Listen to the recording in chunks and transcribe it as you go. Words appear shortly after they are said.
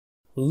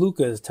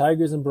Lucas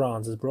Tigers and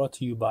Bronze is brought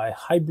to you by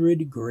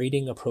Hybrid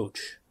Grading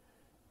Approach.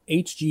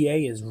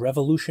 HGA is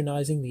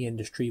revolutionizing the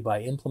industry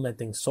by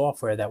implementing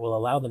software that will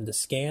allow them to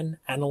scan,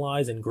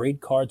 analyze, and grade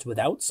cards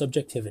without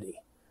subjectivity.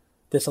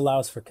 This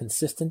allows for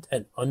consistent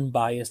and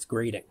unbiased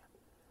grading.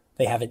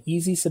 They have an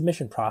easy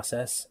submission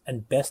process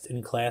and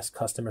best-in-class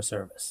customer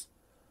service.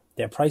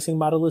 Their pricing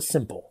model is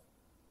simple.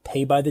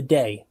 Pay by the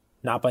day,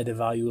 not by the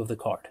value of the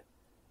card.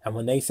 And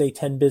when they say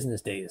 10 business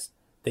days,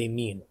 they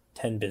mean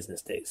 10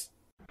 business days.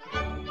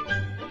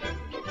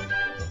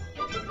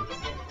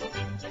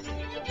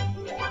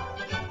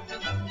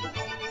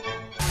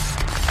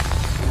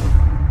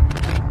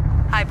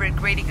 Hybrid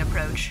grading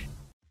approach.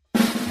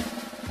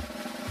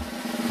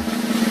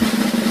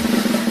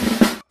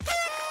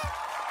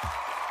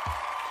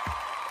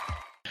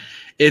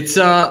 It's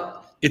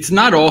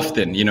not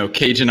often,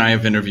 Cage and I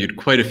have interviewed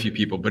quite a few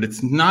people, but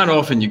it's not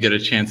often you get a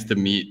chance to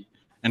meet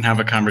and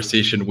have a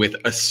conversation with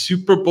a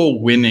Super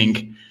Bowl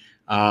winning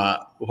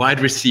wide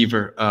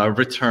receiver,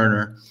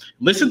 returner.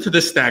 Listen to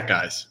this stat,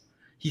 guys.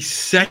 He's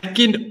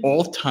second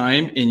all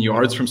time in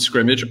yards from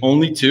scrimmage,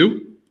 only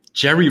to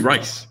Jerry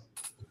Rice.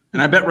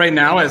 And I bet right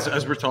now,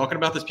 as we're talking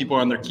about this, people are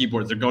on their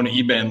keyboards. They're going to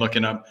eBay and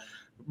looking up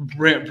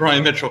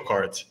Brian Mitchell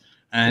cards.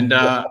 And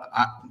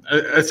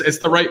it's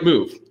the right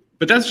move.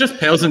 But that's just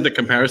pales into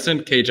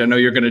comparison. Cage, I know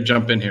you're going to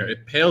jump in here.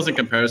 It pales in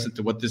comparison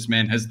to what this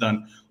man has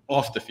done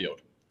off the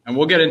field. And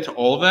we'll get into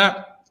all of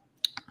that.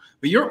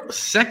 But you're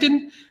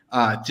second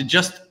to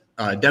just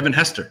Devin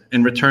Hester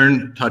in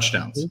return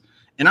touchdowns. Mm-hmm.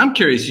 And I'm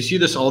curious, you see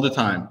this all the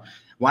time.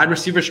 Wide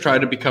receivers try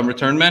to become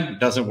return men. It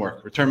doesn't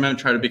work. Return men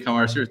try to become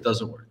wide receivers. It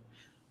doesn't work.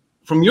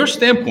 From your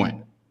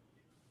standpoint,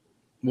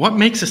 what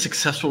makes a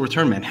successful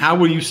return man? How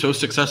were you so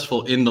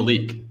successful in the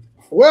league?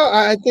 Well,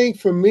 I think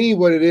for me,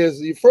 what it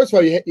is, first of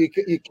all, you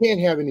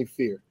can't have any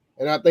fear.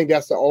 And I think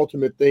that's the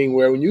ultimate thing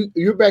where when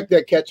you're back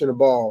there catching the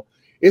ball,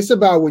 it's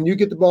about when you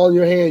get the ball in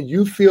your hand,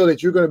 you feel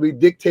that you're going to be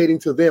dictating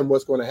to them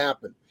what's going to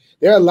happen.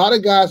 There are a lot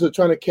of guys who are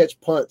trying to catch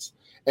punts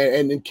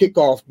and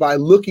kickoffs by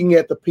looking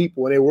at the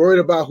people, and they're worried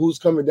about who's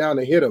coming down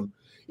to hit them.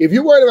 If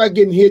you're worried about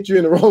getting hit, you're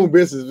in the wrong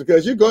business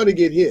because you're going to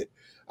get hit.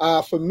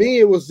 For me,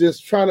 it was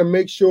just trying to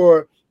make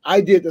sure I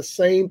did the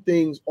same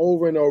things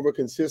over and over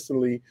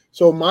consistently.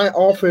 So my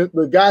offense,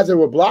 the guys that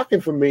were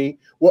blocking for me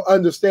will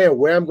understand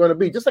where I'm going to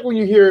be. Just like when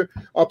you hear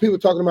people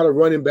talking about a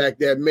running back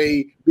that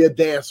may be a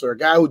dancer, a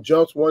guy who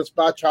jumps one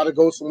spot, try to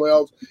go somewhere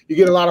else. You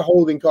get a lot of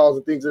holding calls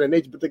and things of that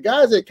nature. But the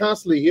guys that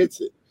constantly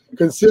hits it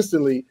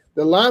consistently,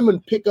 the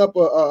linemen pick up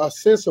a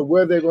sense of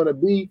where they're going to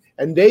be,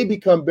 and they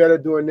become better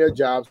doing their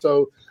job.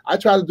 So I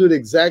try to do the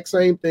exact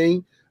same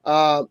thing.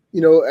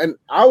 And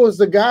I was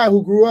the guy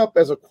who grew up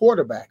as a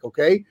quarterback,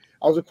 okay?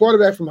 I was a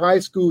quarterback from high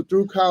school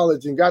through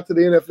college and got to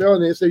the NFL,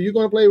 and they said, you're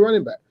going to play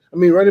running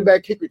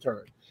back kick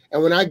return.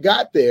 And when I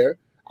got there,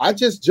 I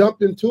just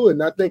jumped into it,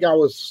 and I think I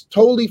was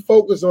totally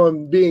focused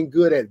on being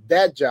good at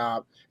that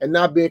job and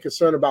not being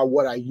concerned about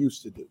what I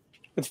used to do.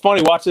 It's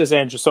funny. Watch this,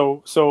 Andrew.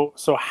 So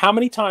how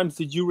many times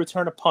did you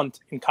return a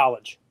punt in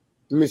college?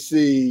 Let me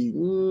see.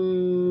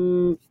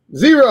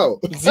 Zero.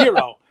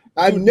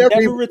 I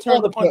never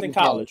returned a punt in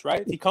college,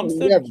 right? He comes to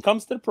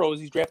the pros.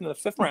 He's drafted in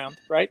the 5th round,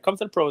 right? Comes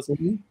to the pros.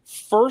 Mm-hmm.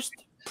 First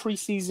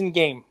preseason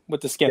game with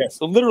the Skins. Yeah.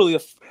 So literally,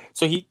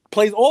 so he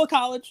plays all of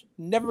college,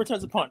 never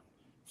returns a punt.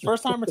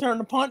 First time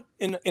returning a punt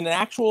in an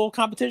actual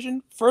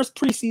competition. First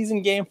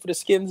preseason game for the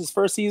Skins, his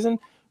first season.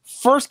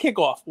 First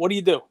kickoff. What do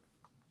you do?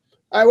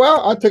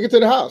 I took it to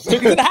the house.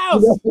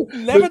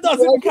 Never does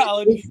it in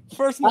college.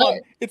 First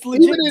month. It's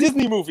legit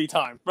Disney movie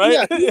time, right?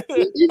 Yeah,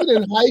 even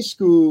in high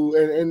school,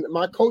 and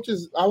my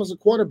coaches, I was a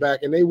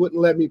quarterback, and they wouldn't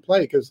let me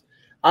play because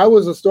I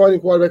was a starting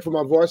quarterback for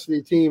my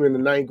varsity team in the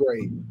 9th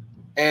grade.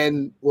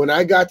 And when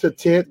I got to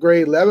 10th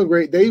grade, 11th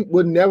grade, they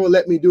would never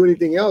let me do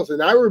anything else.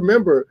 And I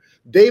remember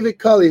David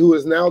Culley, who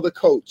is now the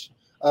coach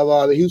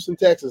of the Houston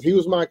Texans. He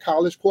was my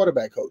college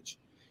quarterback coach.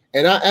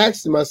 And I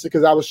asked him, I said,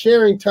 because I was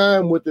sharing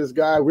time with this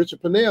guy,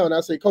 Richard Pennell, and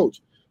I said,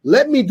 Coach,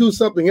 let me do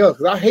something else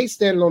because I hate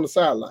standing on the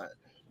sideline.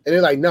 And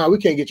they're like, no, we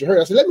can't get you hurt.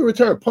 I said, let me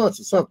return punts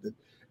or something.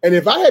 And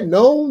if I had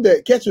known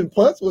that catching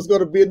punts was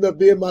going to end up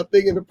being my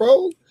thing in the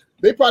pros,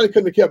 they probably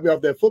couldn't have kept me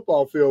off that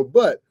football field.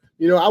 But,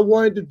 I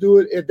wanted to do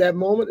it at that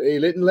moment. They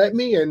didn't let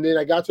me. And then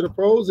I got to the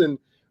pros, and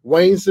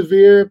Wayne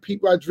Sevier,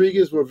 Pete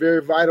Rodriguez were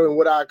very vital in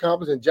what I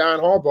accomplished. And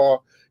John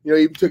Harbaugh,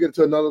 even took it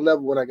to another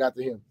level when I got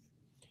to him.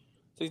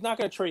 So he's not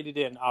going to trade it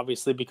in,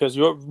 obviously, because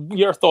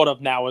you're thought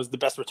of now as the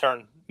best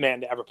return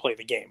man to ever play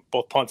the game,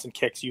 both punts and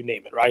kicks, you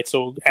name it, right?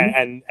 So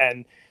and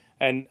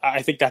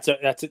I think that's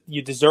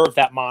you deserve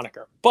that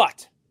moniker.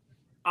 But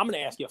I'm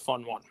going to ask you a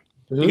fun one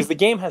because the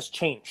game has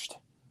changed.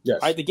 Yes,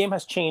 right. The game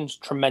has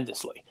changed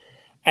tremendously,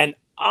 and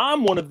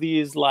I'm one of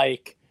these I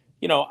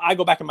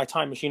go back in my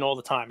time machine all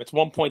the time. It's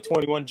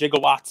 1.21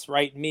 gigawatts,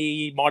 right?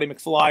 Me, Marty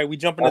McFly, we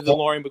jump into the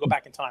DeLorean, we go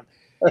back in time.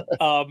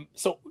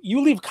 So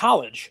you leave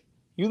college.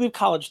 You leave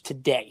college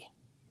today,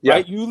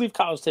 right? You leave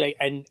college today,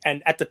 and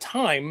at the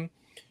time,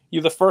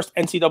 you're the first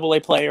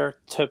NCAA player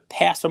to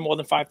pass for more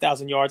than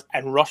 5,000 yards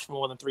and rush for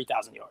more than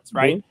 3,000 yards,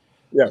 right?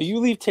 Mm-hmm. Yes. So you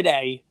leave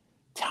today.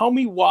 tell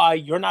me why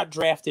you're not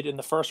drafted in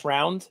the first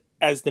round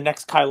as the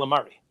next Kyler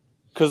Murray,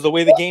 because the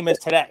way the game is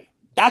today.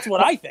 That's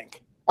what I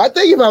think. I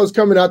think if I was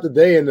coming out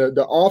today and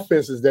the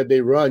offenses that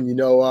they run,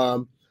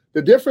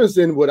 the difference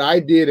in what I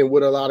did and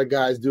what a lot of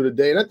guys do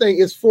today, and I think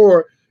it's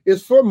for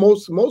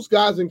most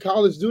guys in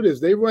college do this.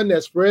 They run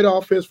that spread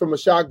offense from a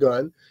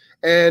shotgun,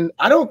 and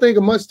I don't think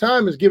much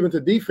time is given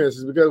to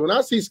defenses, because when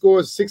I see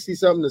scores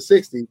 60-something to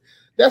 60,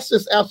 that's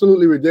just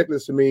absolutely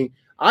ridiculous to me.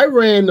 I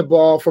ran the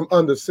ball from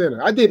under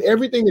center. I did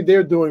everything that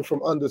they're doing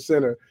from under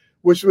center,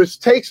 which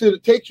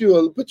puts you a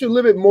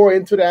little bit more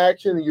into the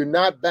action, and you're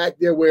not back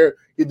there where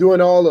you're doing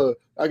all the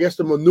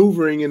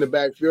maneuvering in the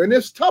backfield, and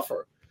it's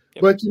tougher.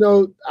 Yep. But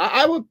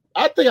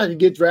I think I could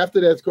get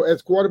drafted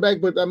as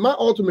quarterback. But my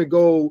ultimate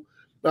goal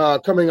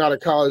coming out of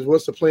college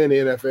was to play in the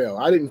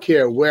NFL. I didn't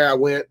care where I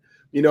went.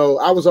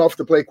 I was off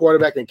to play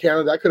quarterback in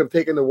Canada. I could have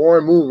taken the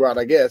Warren Moon route,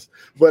 I guess.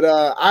 But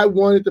I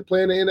wanted to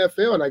play in the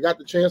NFL, and I got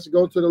the chance to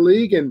go to the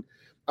league, and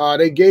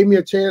they gave me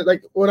a chance.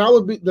 Like when I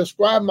would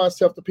describe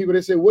myself to people,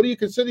 they say, "What do you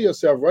consider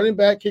yourself? Running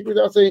back, kicker?"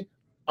 I say,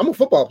 "I'm a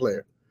football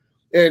player."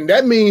 And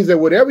that means that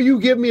whatever you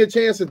give me a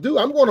chance to do,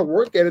 I'm going to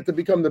work at it to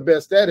become the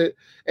best at it.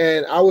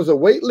 And I was a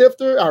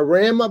weightlifter. I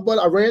ran my butt.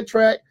 I ran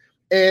track,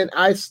 and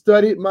I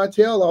studied my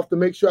tail off to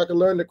make sure I could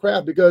learn the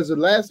craft, because the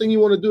last thing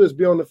you want to do is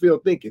be on the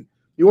field thinking.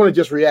 You want to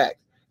just react.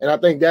 And I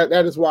think that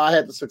is why I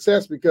had the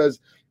success, because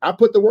I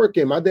put the work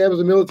in. My dad was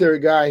a military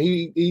guy.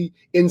 He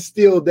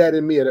instilled that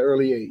in me at an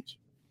early age.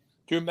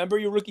 Do you remember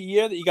your rookie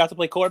year that you got to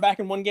play quarterback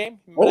in one game?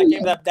 Remember that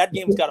game? That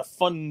game's got a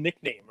fun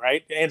nickname,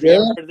 right? Andrew, you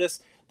ever heard of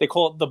this? They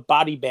call it the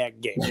body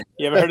bag game.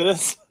 You ever heard of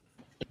this?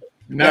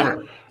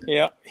 Never.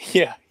 Yeah.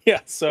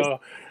 So,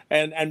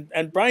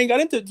 and Brian got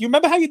into it. Do you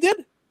remember how you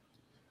did?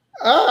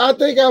 I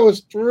think I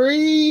was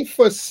 3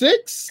 for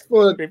 6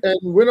 and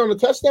went on a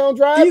touchdown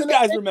drive. These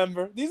guys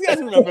remember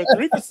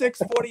 3 for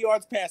 6, 40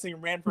 yards passing,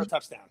 and ran for a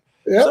touchdown.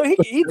 Yep. So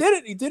he did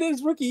it. He did it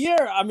his rookie year.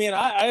 I mean,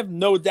 I have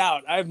no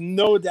doubt. I have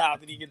no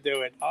doubt that he could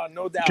do it.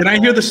 No doubt. Can I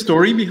hear the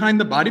story behind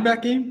the body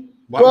back game?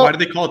 Why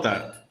did they call it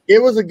that?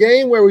 It was a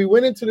game where we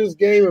went into this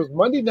game. It was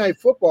Monday Night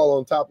Football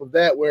on top of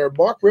that, where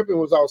Mark Rippon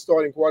was our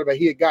starting quarterback.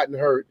 He had gotten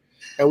hurt.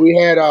 And we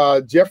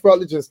had Jeff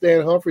Rutledge and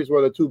Stan Humphries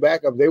were the two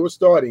backups. They were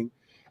starting.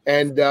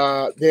 And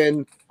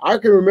then I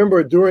can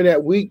remember during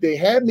that week, they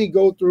had me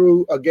go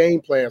through a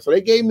game plan. So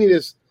they gave me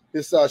this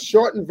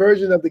shortened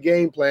version of the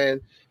game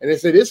plan. And they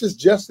said, this is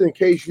just in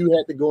case you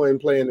had to go in and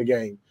play in the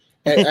game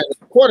as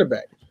a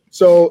quarterback.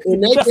 So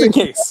in that just in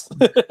case.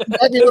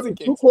 backing up the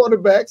two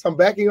quarterbacks, I'm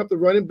backing up the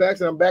running backs,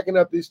 and I'm backing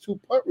up these two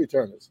punt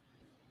returners.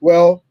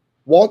 Well,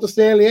 Walter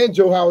Stanley and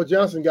Joe Howard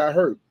Johnson got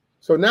hurt.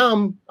 So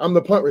now I'm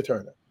the punt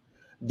returner.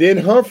 Then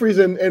Humphries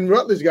and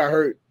Rutledge got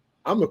hurt.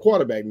 I'm the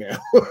quarterback now.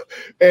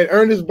 And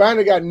Ernest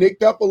Biner got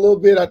nicked up a little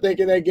bit, I think,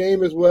 in that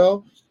game as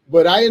well.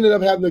 But I ended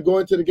up having to go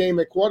into the game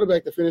at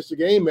quarterback to finish the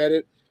game at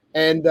it.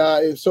 And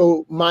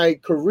so my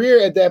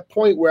career at that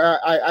point where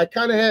I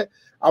kind of had –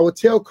 I would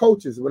tell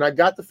coaches when I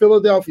got to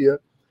Philadelphia,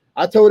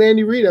 I told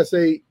Andy Reid, I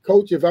say,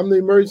 "Coach, if I'm the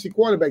emergency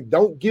quarterback,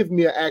 don't give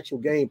me an actual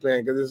game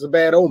plan because it's a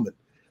bad omen."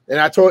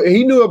 And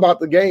he knew about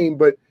the game,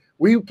 but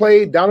we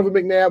played. Donovan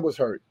McNabb was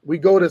hurt. We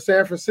go to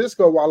San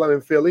Francisco while I'm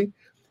in Philly.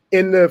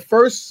 In the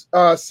first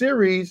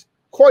series,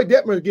 Corey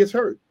Detmer gets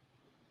hurt.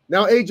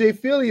 Now A.J.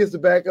 Philly is the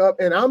backup,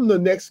 and I'm the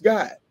next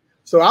guy.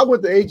 So I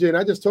went to A.J. and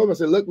I just told him, I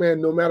said, "Look,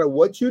 man, no matter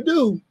what you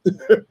do,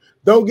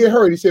 don't get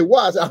hurt." He said,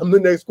 "Why?" I said, "I'm the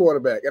next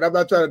quarterback, and I'm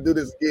not trying to do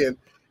this again."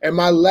 And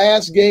my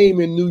last game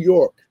in New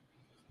York,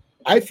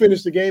 I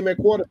finished the game at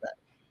quarterback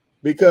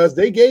because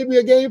they gave me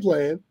a game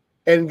plan.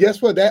 And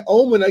guess what? That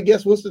omen, I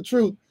guess, was the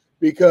truth,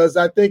 because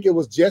I think it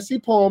was Jesse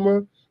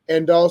Palmer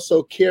and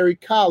also Kerry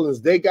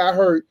Collins. They got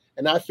hurt,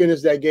 and I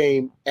finished that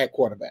game at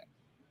quarterback.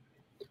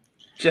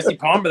 Jesse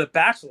Palmer, the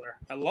Bachelor.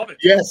 I love it.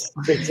 Yes,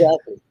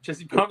 exactly.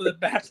 Jesse Palmer, the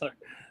Bachelor.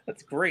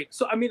 That's great.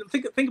 So, I mean,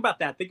 think about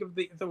that. Think of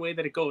the way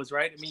that it goes,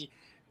 right? I mean, he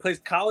plays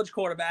college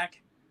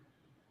quarterback,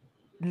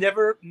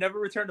 never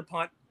returned a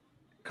punt.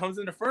 Comes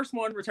in the first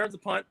one, returns a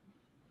punt,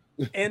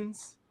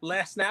 ends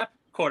last snap,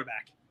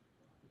 quarterback.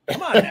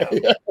 Come on now.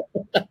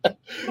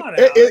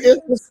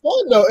 It's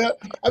fun though.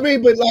 I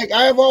mean, but like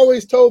I have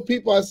always told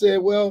people, I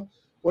said, well,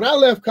 when I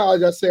left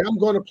college, I said I'm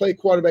going to play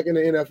quarterback in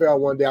the NFL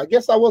one day. I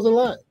guess I wasn't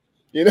lying.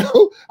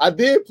 I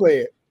did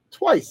play it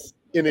twice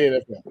in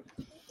the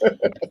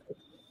NFL.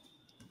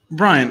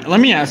 Brian,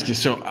 let me ask you.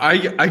 So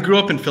I grew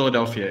up in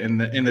Philadelphia in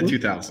the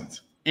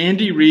 2000s.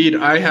 Andy Reid,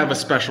 I have a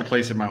special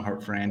place in my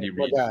heart for Andy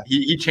Reid.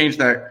 He changed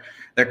that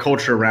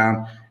culture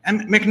around.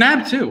 And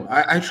McNabb, too.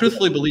 I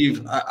truthfully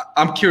believe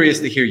I'm curious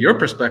to hear your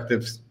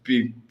perspectives,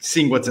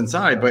 seeing what's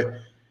inside. But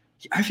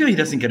I feel he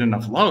doesn't get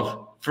enough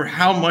love for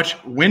how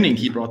much winning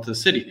he brought to the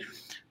city.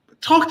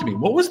 Talk to me.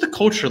 What was the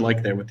culture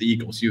like there with the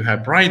Eagles? You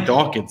had Brian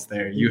Dawkins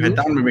there. You had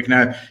Donovan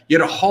McNabb. You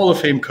had a Hall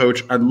of Fame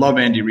coach. I love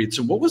Andy Reid.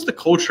 So what was the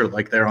culture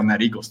like there on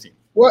that Eagles team?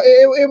 Well,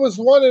 it was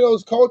one of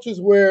those cultures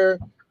where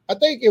 – I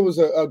think it was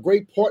a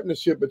great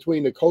partnership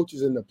between the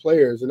coaches and the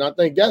players. And I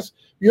think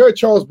you heard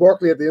Charles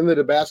Barkley at the end of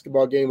the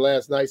basketball game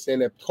last night saying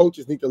that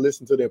coaches need to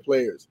listen to their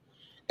players.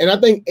 And I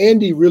think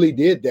Andy really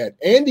did that.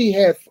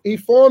 He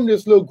formed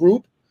this little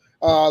group,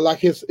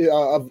 like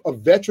of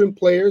veteran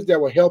players that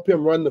would help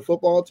him run the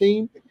football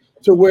team,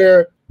 to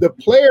where the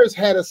players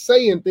had a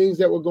say in things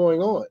that were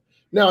going on.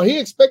 Now, he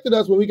expected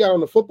us when we got on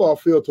the football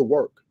field to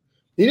work.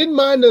 He didn't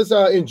mind us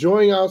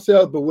enjoying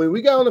ourselves, but when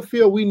we got on the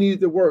field, we needed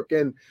to work.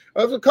 And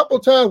there was a couple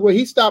of times where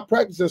he stopped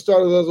practicing and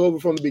started us over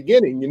from the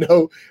beginning,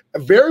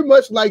 very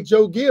much like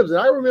Joe Gibbs. And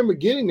I remember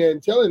getting there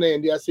and telling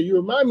Andy, I said, you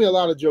remind me a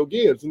lot of Joe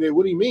Gibbs. And then,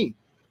 what do you mean?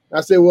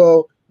 I said,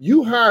 well,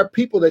 you hire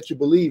people that you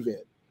believe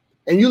in,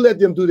 and you let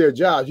them do their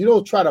jobs. You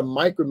don't try to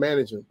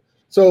micromanage them.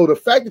 So the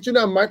fact that you're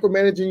not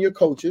micromanaging your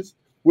coaches,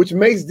 which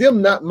makes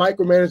them not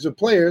micromanage the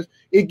players,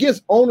 it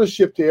gives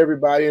ownership to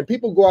everybody. And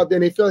people go out there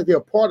and they feel like they're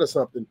a part of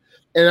something.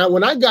 And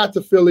when I got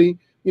to Philly,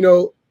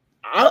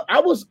 I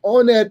was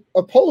on that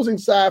opposing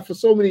side for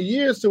so many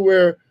years to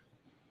where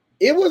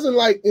it wasn't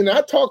like,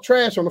 I talk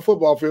trash on the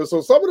football field.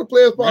 So some of the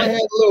players probably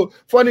had a little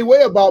funny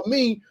way about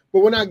me. But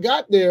when I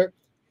got there,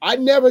 I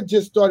never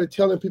just started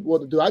telling people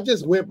what to do. I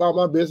just went about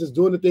my business,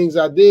 doing the things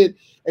I did.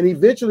 And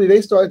eventually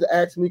they started to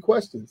ask me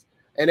questions.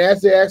 And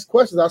as they asked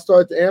questions, I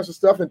started to answer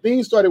stuff, and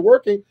things started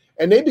working.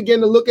 And they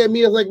began to look at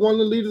me as like one of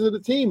the leaders of the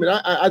team. And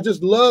I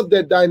just love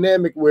that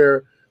dynamic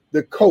where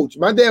the coach,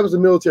 my dad was a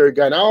military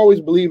guy, and I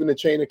always believe in the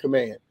chain of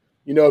command.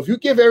 If you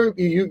give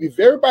if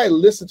everybody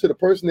listen to the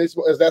person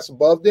that's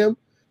above them,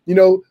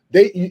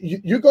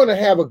 you're going to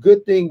have a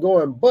good thing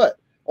going. But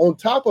on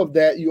top of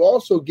that, you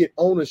also get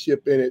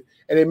ownership in it,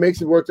 and it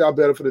makes it work out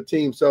better for the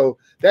team. So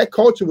that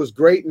culture was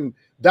great. And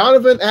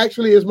Donovan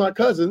actually is my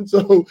cousin,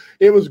 so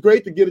it was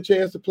great to get a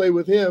chance to play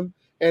with him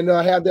and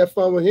have that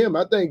fun with him.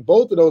 I think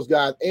both of those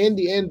guys,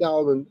 Andy and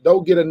Donovan,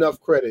 don't get enough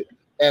credit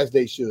as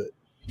they should.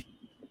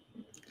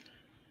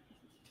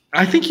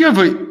 I think you have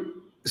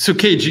so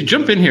Cage, you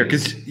jump in here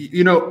because,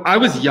 I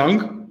was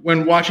young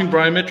when watching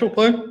Brian Mitchell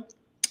play,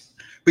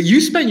 but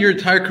you spent your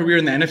entire career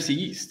in the NFC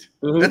East.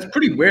 Mm-hmm. That's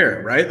pretty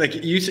rare, right? Like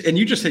you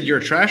just said you're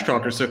a trash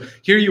talker. So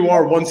here you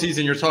are one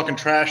season, you're talking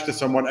trash to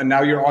someone, and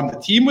now you're on the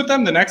team with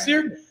them the next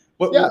year.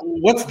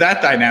 What's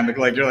that dynamic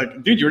like? You're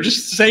like, dude, you were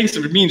just saying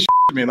some mean shit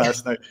to me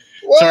last night.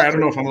 Well, sorry, I don't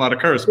know if I'm allowed to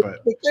curse,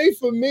 but the thing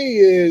for me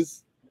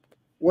is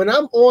when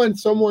I'm on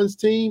someone's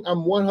team, I'm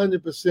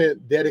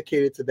 100%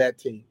 dedicated to that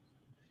team.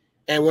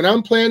 And when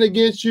I'm playing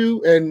against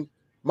you, and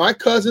my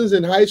cousins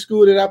in high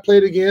school that I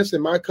played against,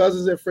 and my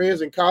cousins and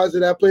friends in college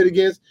that I played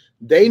against,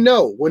 they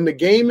know when the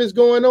game is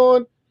going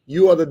on,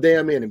 you are the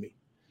damn enemy.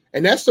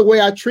 And that's the way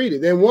I treat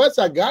it. And once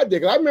I got there,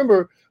 'cause I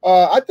remember,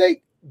 I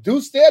think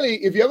Deuce Staley,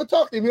 if you ever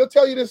talk to him, he'll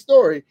tell you this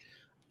story.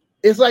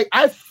 It's like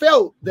I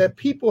felt that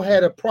people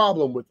had a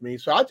problem with me.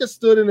 So I just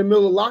stood in the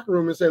middle of the locker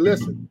room and said,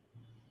 listen,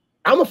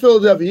 I'm a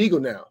Philadelphia Eagle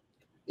now.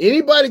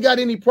 Anybody got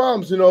any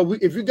problems,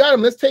 if you got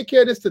them, let's take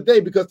care of this today,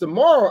 because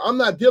tomorrow I'm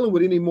not dealing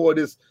with any more of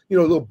this,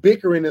 little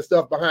bickering and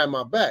stuff behind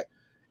my back.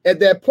 At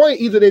that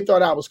point, either they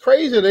thought I was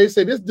crazy or they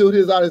said, this dude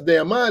is out of his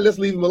damn mind, let's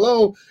leave him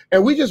alone.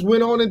 And we just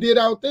went on and did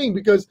our thing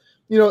because,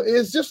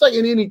 it's just like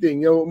in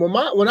anything.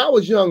 When I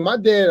was young, my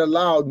dad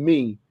allowed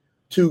me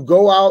to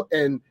go out,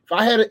 and if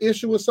I had an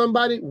issue with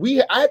somebody,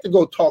 I had to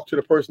go talk to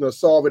the person to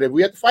solve it. If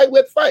we had to fight, we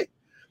had to fight.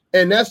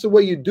 And that's the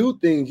way you do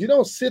things. You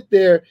don't sit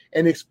there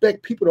and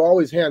expect people to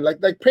always handle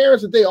like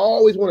parents that they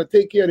always want to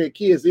take care of their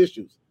kids'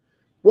 issues.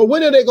 Well,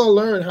 when are they going to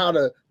learn how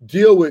to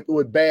deal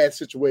with bad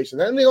situations?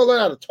 And they're going to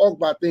learn how to talk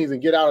about things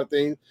and get out of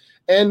things.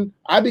 And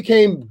I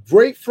became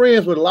great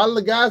friends with a lot of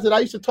the guys that I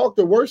used to talk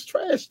the worst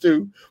trash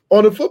to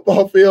on the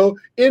football field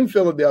in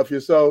Philadelphia.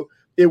 So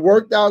it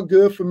worked out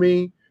good for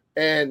me.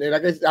 And I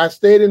guess I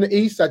stayed in the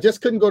East. I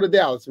just couldn't go to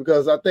Dallas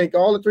because I think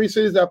all the three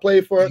cities I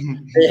played for,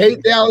 they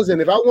hate Dallas.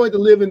 And if I wanted to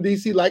live in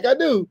D.C. like I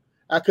do,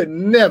 I could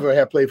never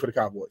have played for the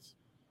Cowboys.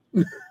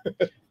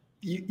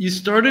 You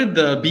started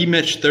the Be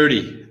Mitch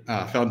 30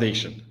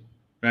 Foundation,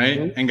 right?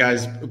 Mm-hmm. And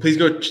guys, please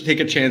go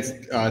take a chance,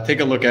 take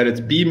a look at it. It's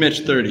Be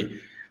Mitch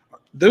 30.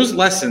 Those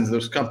lessons,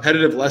 those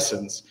competitive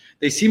lessons,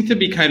 they seem to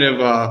be kind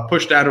of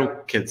pushed out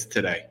of kids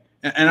today.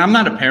 And I'm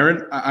not a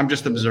parent. I'm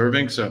just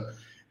observing. So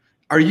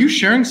are you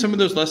sharing some of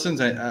those lessons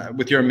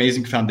with your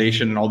amazing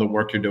foundation and all the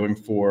work you're doing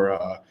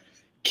for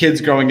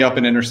kids growing up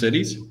in inner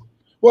cities?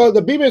 Well,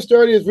 the Be Mitch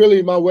 30 is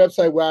really my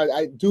website where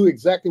I do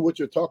exactly what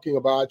you're talking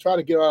about. I try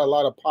to get out a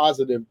lot of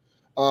positive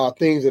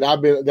things that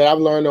I've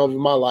learned over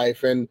my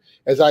life. And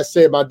as I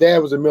said, my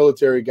dad was a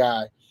military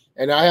guy,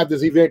 and I have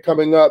this event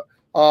coming up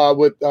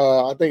with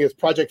I think it's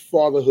Project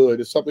Fatherhood.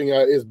 It's something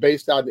that is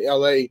based out in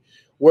LA,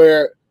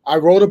 where I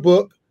wrote a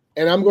book,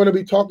 and I'm going to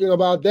be talking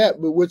about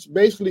that. But which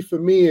basically for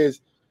me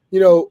is,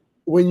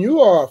 when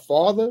you are a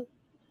father,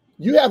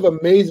 you have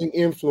amazing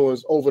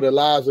influence over the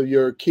lives of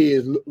your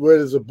kids,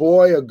 whether it's a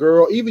boy, a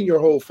girl, even your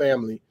whole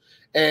family.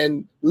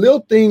 And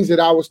little things that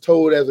I was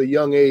told as a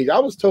young age, I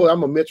was told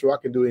I'm a Mitchell, I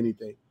can do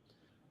anything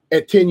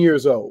at 10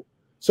 years old.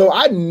 So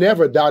I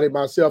never doubted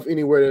myself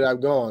anywhere that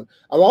I've gone.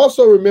 I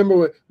also remember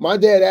when my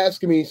dad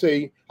asked me, he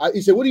said,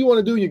 what do you want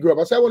to do when you grow up?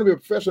 I said, I want to be a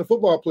professional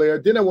football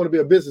player. Then I want to be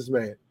a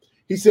businessman.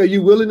 He said,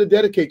 you willing to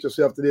dedicate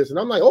yourself to this? And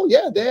I'm like, oh,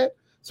 yeah, Dad.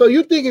 So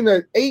you're thinking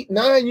that 8,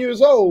 9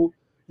 years old,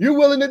 You're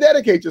willing to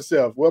dedicate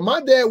yourself. Well, my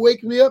dad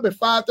wakes me up at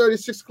 5:30,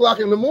 6 o'clock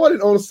in the morning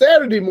on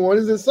Saturday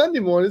mornings and Sunday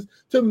mornings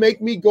to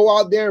make me go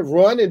out there and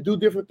run and do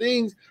different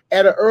things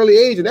at an early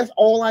age. And that's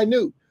all I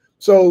knew.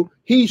 So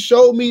he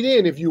showed me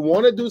then, if you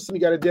want to do something,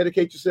 you got to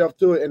dedicate yourself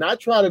to it. And I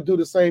try to do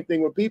the same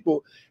thing with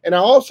people. And I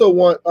also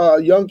want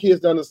young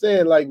kids to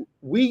understand, like,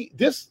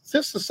 this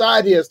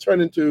society has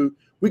turned into,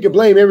 we can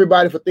blame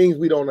everybody for things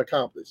we don't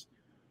accomplish.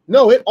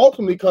 No, it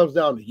ultimately comes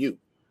down to you.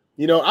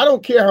 You know, I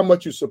don't care how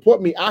much you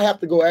support me. I have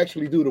to go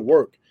actually do the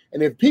work.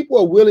 And if people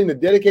are willing to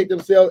dedicate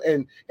themselves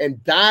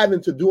and dive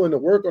into doing the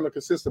work on a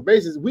consistent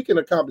basis, we can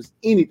accomplish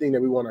anything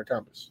that we want to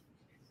accomplish.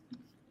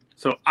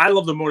 So I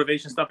love the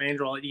motivation stuff,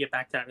 Andrew. I'll let you get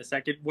back to that in a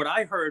second. What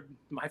I heard,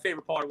 my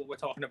favorite part of what we're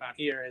talking about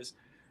here is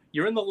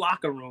you're in the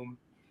locker room.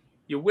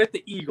 You're with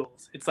the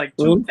Eagles. It's like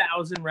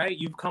 2000, right?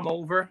 You've come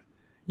over.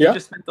 Yeah.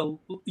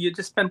 You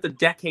just spent the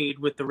decade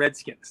with the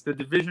Redskins, the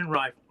division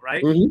rival,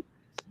 right? Mm-hmm.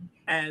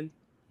 And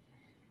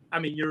I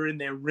mean, you're in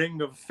their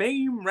ring of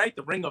fame, right?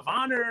 The ring of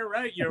honor,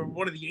 right? You're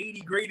one of the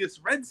 80 greatest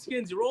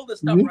Redskins. You're all this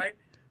stuff, right?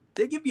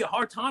 They give you a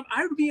hard time.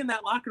 I would be in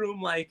that locker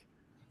room like,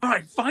 all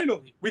right,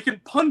 finally, we can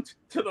punt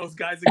to those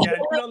guys again.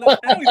 You know,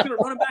 now he's going to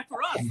run them back for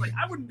us. Like,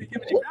 I wouldn't be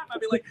giving a crap. I'd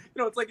be like,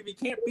 you know, it's like if you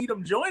can't beat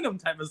them, join them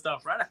type of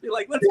stuff, right? I'd be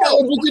like, let's go.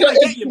 What can I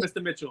get you,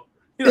 Mr. Mitchell?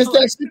 You know, it's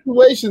that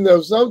situation,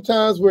 though,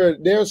 sometimes where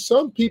there's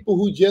some people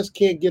who just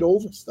can't get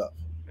over stuff.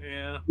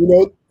 Yeah. You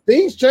know,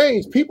 things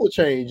change. People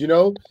change, you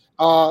know.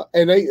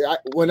 And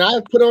when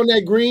I put on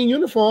that green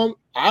uniform,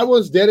 I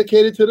was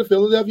dedicated to the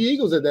Philadelphia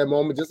Eagles at that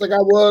moment, just like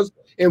I was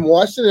in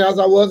Washington, as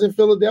I was in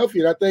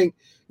Philadelphia. And I think,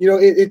 you know,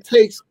 it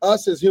takes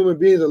us as human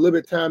beings a little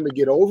bit of time to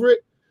get over it.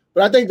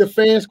 But I think the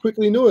fans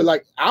quickly knew it.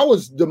 Like, I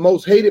was the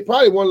most hated,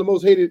 probably one of the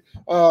most hated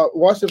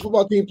Washington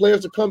football team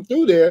players to come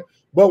through there.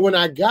 But when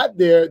I got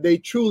there, they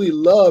truly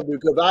loved me,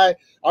 because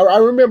I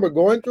remember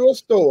going through a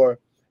store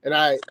and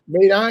I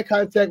made eye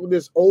contact with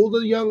this older,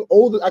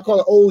 I call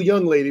her old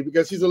young lady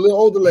because she's a little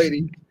older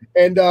lady.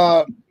 And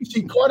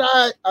she caught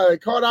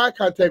eye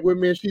contact with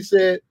me, and she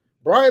said,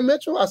 "Brian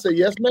Mitchell?" I said,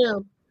 "Yes,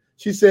 ma'am."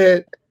 She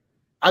said,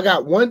 "I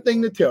got one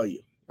thing to tell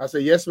you." I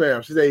said, "Yes,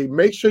 ma'am." She said,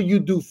 "Make sure you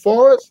do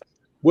for us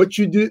what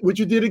you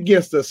did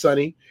against us,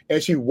 Sonny."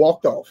 And she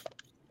walked off.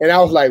 And I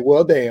was like,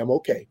 well, damn,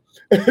 okay.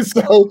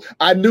 So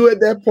I knew at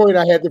that point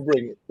I had to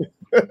bring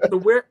it.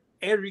 So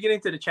Andrew, you get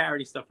into the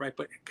charity stuff, right?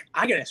 But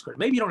I got to ask you,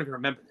 maybe you don't even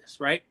remember this,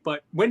 right?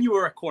 But when you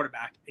were a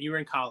quarterback and you were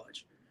in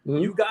college,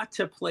 you got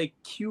to play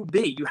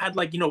QB. You had,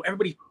 like, you know,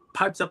 everybody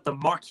pipes up the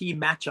marquee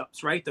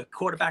matchups, right? The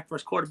quarterback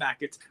versus quarterback.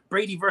 It's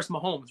Brady versus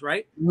Mahomes,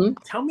 right?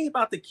 Tell me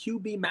about the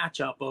QB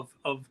matchup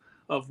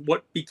of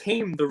what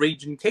became the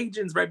Raging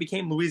Cajuns, right?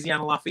 Became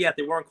Louisiana Lafayette.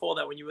 They weren't called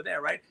that when you were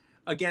there, right?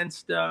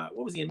 Against,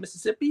 what was he, in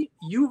Mississippi?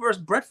 You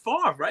versus Brett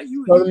Favre, right?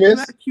 You had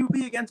a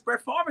QB against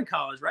Brett Favre in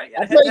college, right?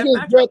 I played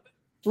against Brett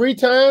 3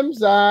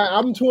 times.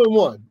 I'm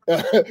 2-1.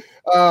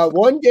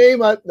 One game,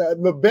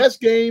 the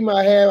best game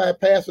I had, I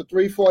passed for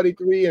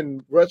 343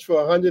 and rushed for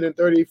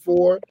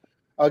 134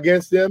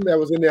 against them. That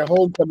was in their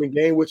homecoming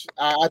game, which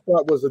I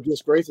thought was a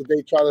disgrace that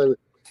they try to,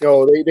 you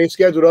know, they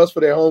scheduled us for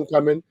their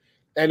homecoming.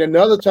 And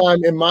another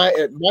time at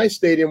my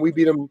stadium, we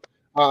beat them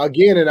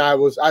again, and I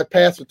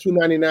passed for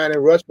 299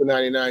 and rushed for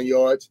 99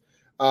 yards.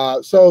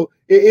 So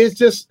it's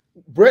just,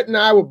 Brett and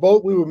I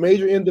we were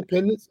major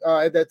independents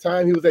at that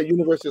time. He was at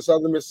University of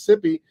Southern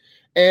Mississippi.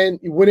 And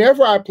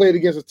whenever I played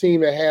against a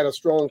team that had a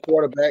strong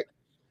quarterback,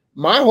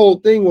 my whole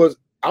thing was,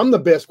 I'm the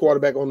best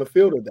quarterback on the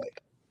field today.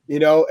 You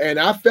know, and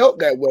I felt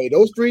that way.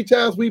 Those 3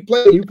 times we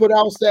played, you put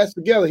our stats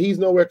together, he's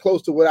nowhere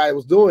close to what I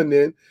was doing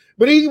then.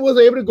 But he was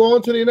able to go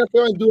into the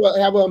NFL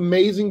and have an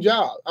amazing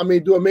job. I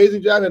mean, do an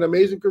amazing job, an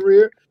amazing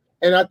career.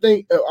 And I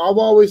think I've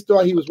always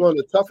thought he was one of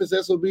the toughest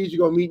SOBs you're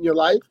going to meet in your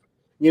life.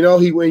 You know,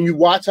 when you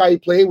watch how he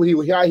played,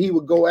 how he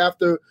would go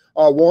after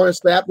Warren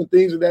Sapp and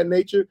things of that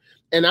nature.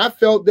 And I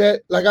felt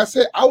that, like I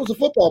said, I was a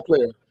football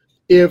player.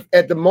 If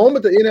at the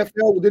moment the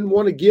NFL didn't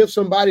want to give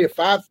somebody a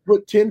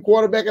 5'10"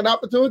 quarterback an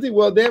opportunity,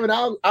 well, damn it,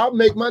 I'll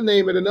make my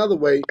name in another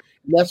way.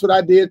 And that's what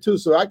I did too.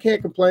 So I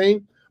can't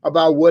complain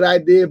about what I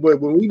did. But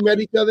when we met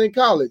each other in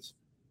college,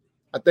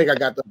 I think I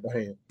got the upper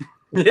hand.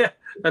 Yeah,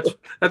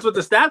 that's what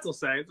the stats will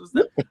say.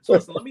 So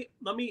listen,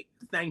 let me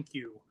thank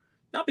you.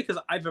 Not because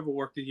I've ever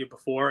worked with you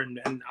before,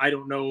 and I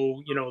don't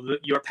know, you know,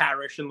 your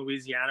parish in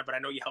Louisiana, but I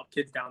know you help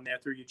kids down there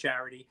through your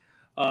charity.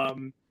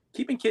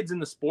 Keeping kids in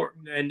the sport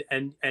and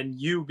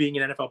you being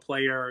an NFL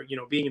player, you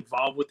know, being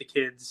involved with the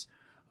kids,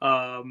 you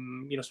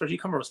know, especially you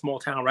come from a small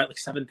town, right? Like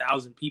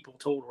 7,000 people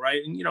total,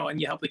 right? And, you know, and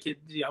you help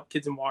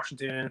kids in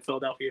Washington and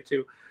Philadelphia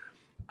too.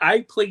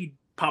 I played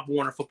Pop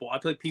Warner football. I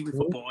played Pee Wee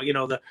football. You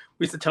know, we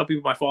used to tell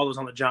people my father was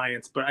on the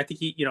Giants, but I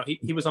think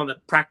he was on the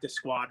practice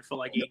squad for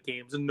like 8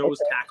 games and nose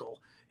tackle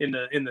in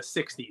the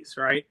 60s,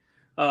 right?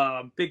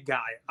 Big guy.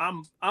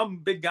 I'm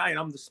big guy and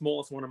I'm the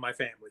smallest one in my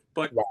family.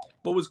 But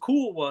what was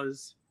cool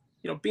was,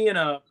 you know, being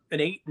an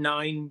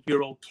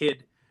 8-9-year-old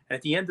kid, and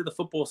at the end of the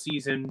football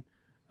season,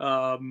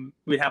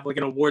 we'd have like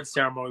an award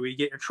ceremony where you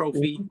get your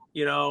trophy,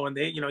 you know, and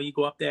you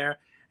go up there,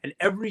 and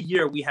every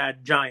year we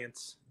had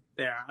Giants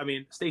there. I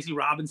mean, Stacey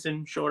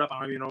Robinson showed up. I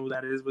don't even know who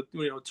that is, with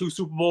 2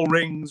 Super Bowl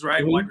rings,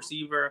 right? Wide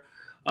receiver.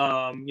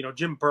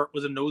 Jim Burt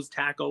was a nose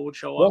tackle, would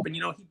show up, and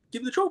he'd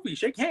give the trophy,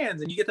 shake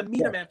hands, and you get to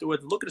meet him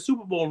afterwards, look at a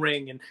Super Bowl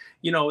ring, and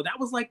that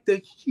was like the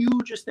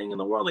hugest thing in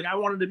the world. Like, I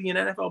wanted to be an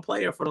NFL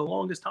player for the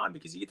longest time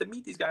because you get to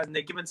meet these guys and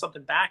they're giving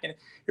something back, and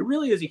it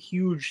really is a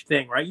huge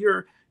thing, right?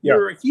 You're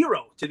a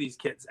hero to these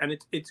kids, and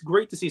it's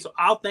great to see. So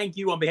I'll thank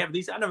you on behalf of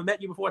these. I never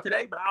met you before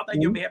today, but I'll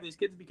thank you on behalf of these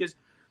kids, because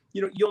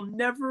you'll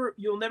never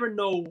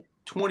know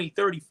 20,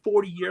 30,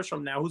 40 years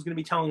from now who's going to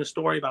be telling a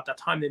story about that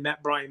time they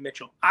met Brian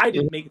Mitchell. I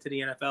didn't make it to the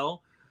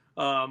NFL.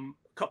 A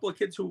couple of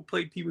kids who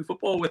played Pee Wee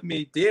football with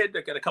me did.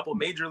 I got a couple of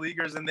major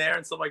leaguers in there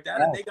and stuff like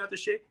that, and they got to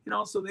shake,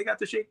 so they got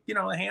to shake,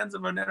 the hands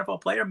of an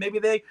NFL player. Maybe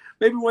they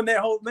win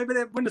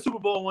the Super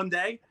Bowl one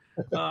day.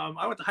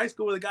 I went to high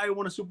school with a guy who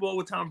won a Super Bowl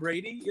with Tom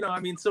Brady.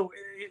 So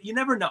you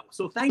never know.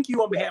 So thank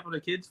you on behalf of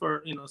the kids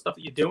for stuff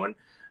that you're doing.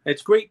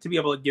 It's great to be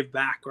able to give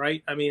back,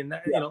 right? I mean,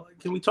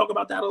 can we talk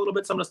about that a little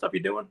bit? Some of the stuff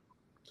you're doing.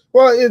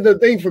 Well, the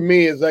thing for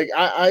me is, like,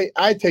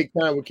 I take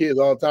time with kids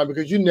all the time,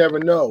 because you never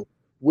know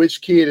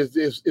which kid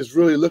is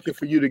really looking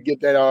for you to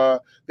get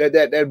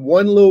that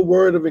one little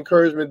word of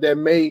encouragement that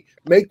may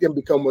make them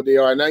become what they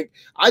are. And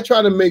I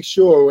try to make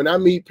sure when I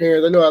meet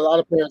parents, I know a lot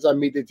of parents I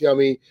meet, they tell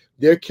me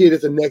their kid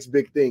is the next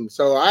big thing.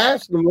 So I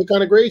ask them, what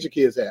kind of grades your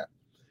kids have?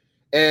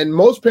 And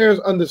most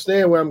parents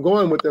understand where I'm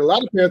going with it. A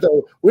lot of parents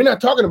are, we're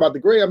not talking about the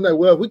grade. I'm like,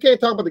 well, if we can't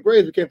talk about the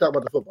grades, we can't talk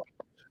about the football,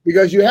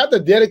 because you have to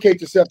dedicate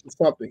yourself to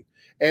something.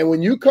 And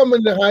when you come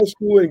into high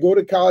school and go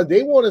to college,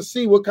 they want to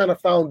see what kind of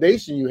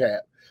foundation you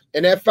have.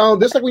 And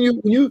just like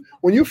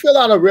when you fill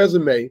out a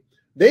resume,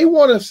 they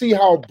want to see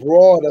how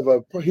broad of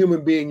a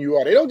human being you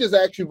are. They don't just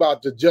ask you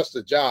about just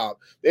a job.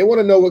 They want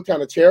to know what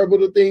kind of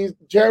charitable things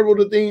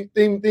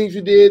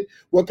you did,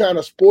 what kind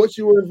of sports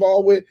you were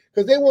involved with,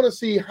 because they want to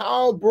see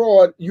how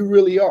broad you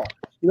really are.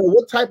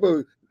 What type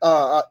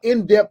of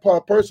in-depth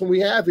person we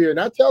have here. And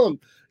I tell them,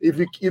 if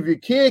your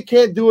kid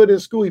can't do it in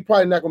school, he's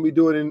probably not going to be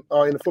doing it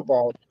on the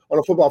football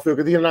field,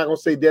 because he's not going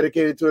to stay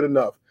dedicated to it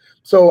enough.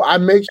 So I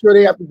make sure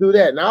they have to do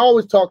that. And I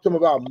always talk to them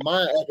about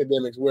my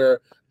academics,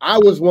 where I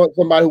was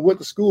somebody who went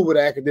to school with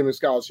an academic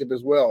scholarship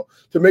as well,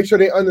 to make sure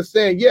they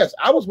understand, yes,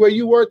 I was where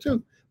you were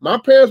too. My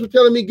parents were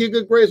telling me get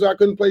good grades, so I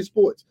couldn't play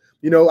sports.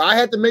 I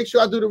had to make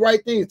sure I do the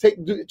right things,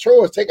 do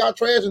chores, take out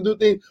trash and do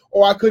things,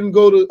 or I couldn't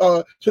go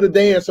to the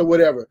dance or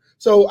whatever.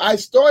 So I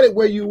started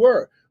where you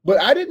were,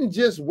 but I didn't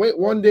just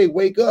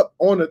wake up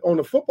on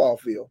the football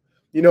field.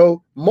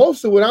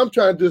 Most of what I'm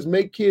trying to do is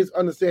make kids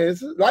understand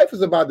life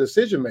is about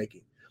decision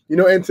making.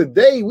 And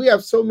today we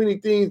have so many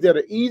things that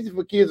are easy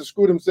for kids to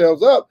screw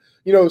themselves up.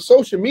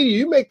 Social media,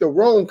 you make the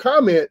wrong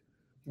comment,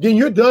 then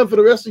you're done for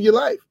the rest of your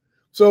life.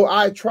 So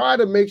I try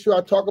to make sure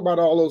I talk about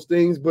all those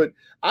things. But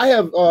I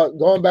have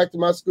gone back to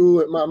my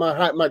school,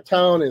 my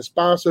town, and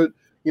sponsored.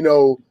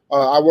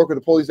 I work with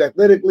the Police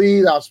Athletic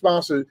League. I've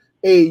sponsored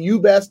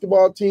AAU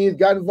basketball teams,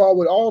 got involved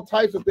with all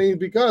types of things,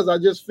 because I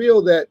just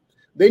feel that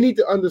they need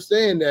to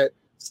understand that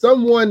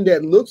someone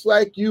that looks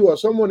like you, or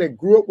someone that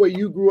grew up where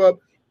you grew up,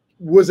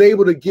 was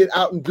able to get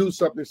out and do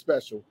something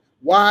special.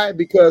 Why?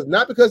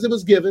 Not because it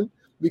was given,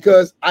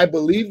 because I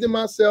believed in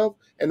myself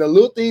and the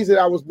little things that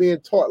I was being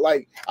taught.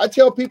 Like I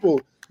tell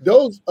people,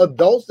 those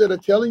adults that are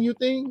telling you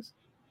things,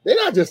 they're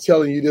not just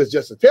telling you this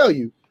just to tell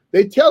you.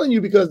 They're telling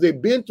you because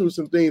they've been through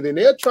some things, and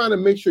they're trying to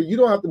make sure you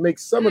don't have to make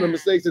some of the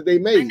mistakes that they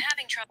made.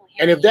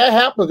 And if that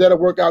happens, that'll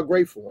work out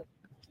great for them.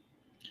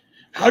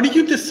 How do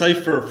you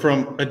decipher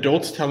from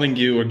adults telling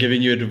you or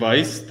giving you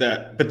advice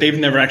but they've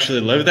never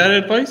actually lived that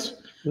advice,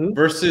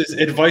 versus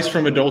advice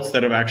from adults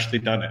that have actually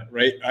done it,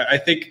 right? I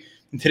think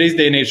in today's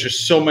day and age, there's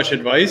so much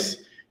advice.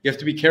 You have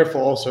to be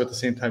careful also at the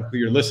same time who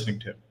you're listening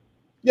to.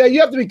 Yeah, you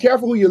have to be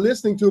careful who you're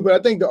listening to. But I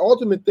think the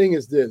ultimate thing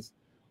is this.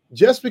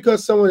 Just because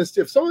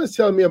if someone is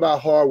telling me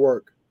about hard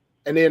work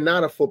and they're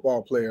not a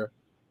football player,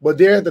 but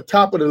they're at the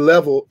top of the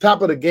level,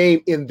 top of the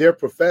game in their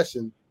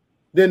profession,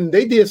 then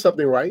they did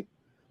something right.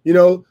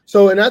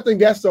 So, and I think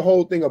that's the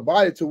whole thing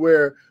about it, to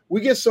where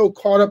we get so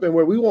caught up in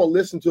where we won't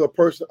listen to a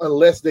person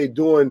unless they're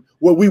doing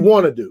what we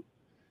want to do.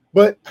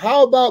 But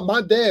how about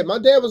my dad? My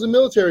dad was a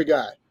military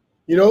guy,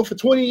 for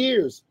 20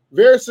 years,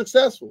 very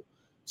successful.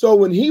 So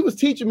when he was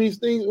teaching me these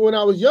things when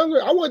I was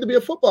younger, I wanted to be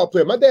a football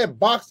player. My dad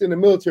boxed in the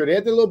military. They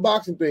had that little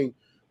boxing thing.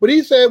 But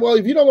he said, well,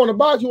 if you don't want to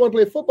box, you want to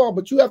play football,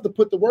 but you have to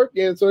put the work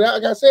in. So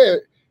like I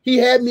said, he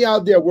had me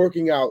out there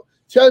working out,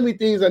 telling me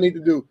things I need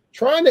to do,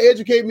 trying to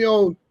educate me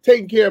on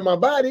taking care of my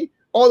body.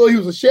 Although he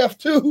was a chef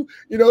too,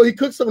 he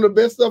cooked some of the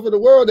best stuff in the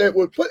world that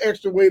would put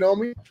extra weight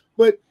on me.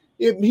 But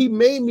he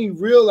made me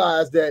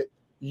realize that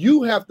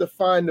you have to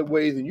find the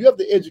ways, and you have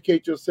to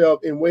educate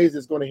yourself in ways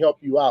that's going to help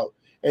you out,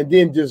 and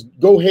then just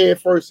go head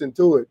first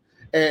into it.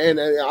 And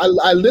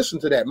I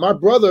listened to that. My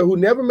brother, who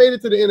never made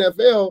it to the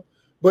NFL,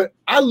 but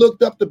I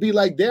looked up to be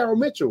like Daryl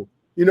Mitchell.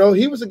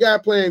 He was a guy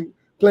playing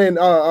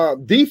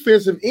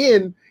defensive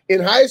end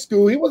in high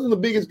school. He wasn't the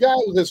biggest guy.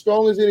 He was as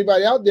strong as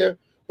anybody out there.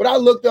 But I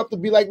looked up to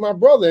be like my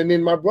brother. And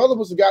then my brother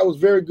was a guy who was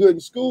very good in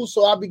school.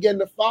 So I began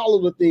to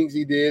follow the things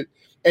he did.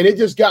 And it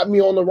just got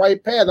me on the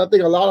right path. I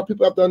think a lot of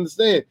people have to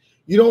understand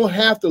you don't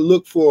have to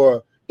look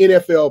for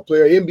NFL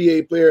player,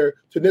 NBA player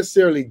to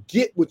necessarily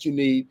get what you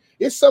need.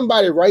 It's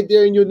somebody right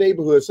there in your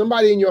neighborhood,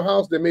 somebody in your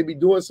house that may be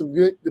doing some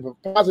good,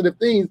 positive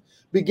things.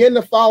 Begin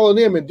to follow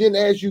them. And then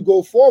as you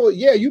go forward,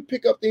 yeah, you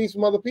pick up things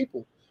from other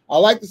people. I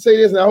like to say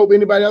this, and I hope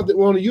anybody out there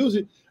want to use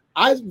it.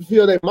 I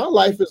feel that my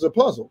life is a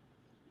puzzle.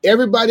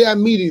 Everybody I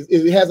meet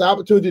has the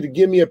opportunity to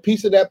give me a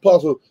piece of that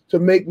puzzle to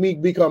make me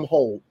become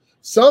whole.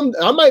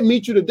 I might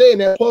meet you today,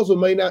 and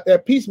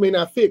that piece may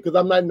not fit because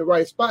I'm not in the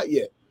right spot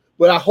yet.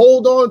 But I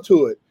hold on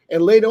to it,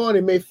 and later on,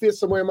 it may fit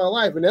somewhere in my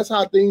life. And that's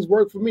how things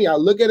work for me. I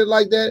look at it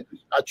like that.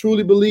 I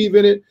truly believe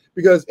in it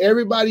because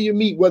everybody you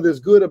meet, whether it's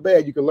good or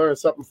bad, you can learn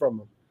something from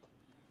them.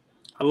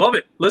 I love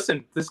it.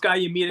 Listen, this guy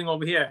you're meeting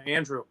over here,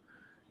 Andrew,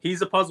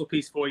 he's a puzzle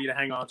piece for you to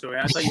hang on to.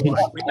 I'll tell you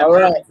what, we met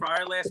Irving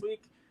Fryer last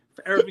week.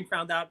 Irving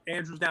found out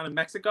Andrew's down in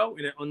Mexico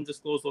in an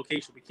undisclosed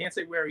location. We can't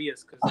say where he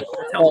is because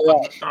the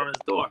telephone on his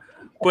door.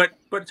 But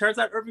it turns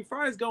out Irving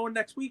Fryer is going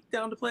next week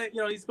down to play.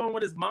 You know, he's going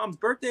with his mom's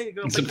birthday.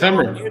 In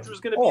September.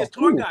 Andrew's going to be his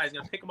tour guy. He's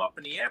going to pick him up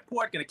in the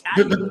airport. Going to catch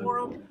him for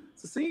him.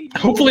 So see.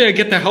 Hopefully, I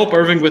get to help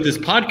Irving with his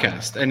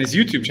podcast and his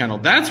YouTube channel.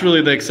 That's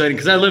really the exciting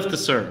because I live to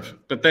serve.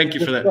 But thank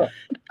you for that.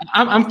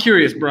 I'm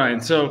curious,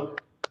 Brian. So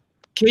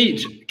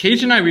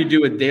Cage and I, we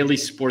do a daily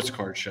sports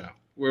card show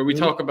where we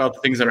talk about the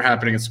things that are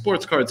happening in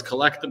sports cards,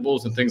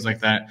 collectibles, and things like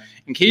that.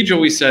 And Cage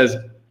always says,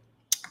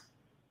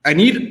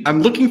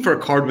 I'm looking for a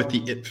card with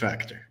the it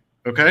factor.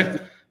 Okay.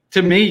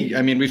 To me,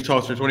 I mean, we've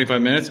talked for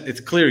 25 minutes. It's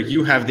clear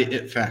you have the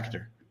it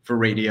factor for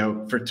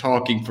radio, for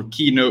talking, for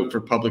keynote, for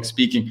public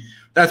speaking.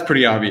 That's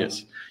pretty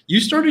obvious.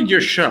 You started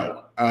your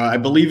show, I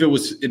believe it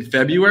was in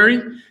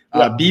February,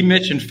 B.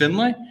 Mitch in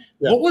Finlay.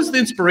 Yeah. What was the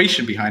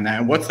inspiration behind that?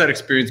 And what's that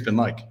experience been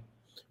like?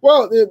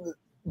 Well,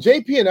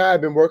 JP and I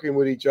have been working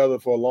with each other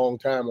for a long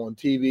time on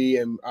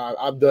TV, and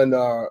I've done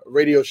a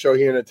radio show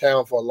here in the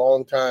town for a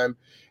long time,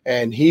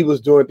 and he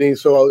was doing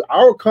things. So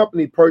our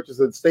company purchased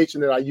a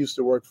station that I used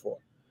to work for,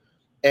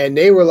 and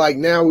they were like,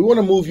 now we want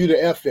to move you to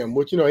FM,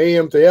 which, you know,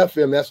 AM to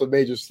FM, that's a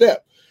major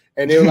step.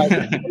 And they were like,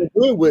 what do you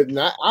do with it?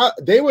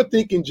 And they were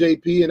thinking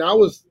JP, and I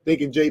was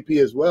thinking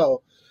JP as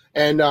well.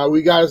 And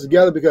we got us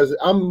together because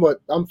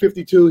I'm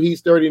 52, he's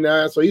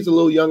 39, so he's a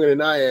little younger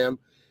than I am.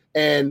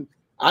 And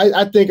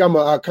I think I'm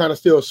a kind of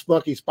still a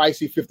spunky,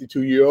 spicy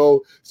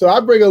 52-year-old. So I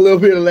bring a little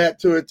bit of that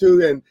to it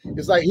too. And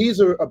it's like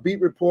he's a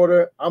beat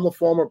reporter. I'm a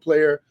former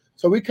player.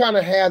 So we kind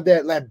of have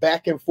that like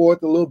back and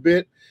forth a little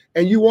bit.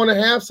 And you want to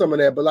have some of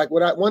that. But like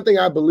one thing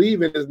I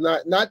believe in is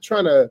not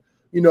trying to,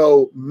 you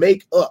know,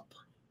 make up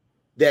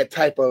that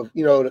type of,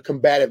 you know, the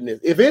combativeness.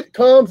 If it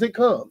comes, it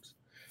comes.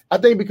 I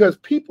think because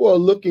people are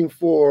looking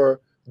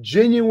for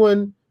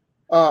genuine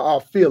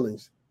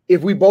feelings.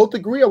 If we both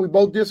agree or we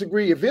both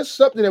disagree, if it's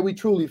something that we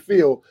truly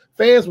feel,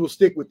 fans will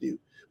stick with you.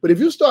 But if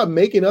you start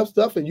making up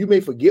stuff and you may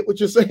forget what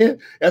you're saying,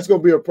 that's going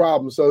to be a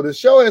problem. So the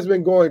show has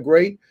been going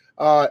great.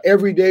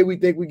 Every day we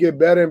think we get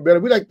better and better.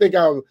 We like to think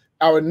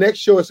our next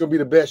show is going to be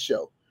the best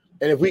show.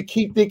 And if we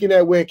keep thinking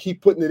that way and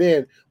keep putting it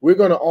in, we're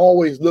going to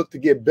always look to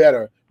get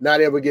better, not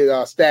ever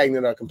get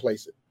stagnant or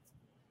complacent.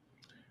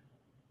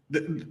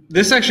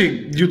 This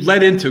actually, you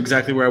led into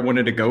exactly where I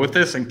wanted to go with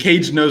this, and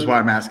Cage knows why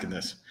I'm asking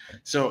this.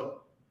 So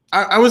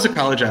I was a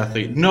college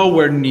athlete,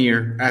 nowhere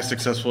near as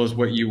successful as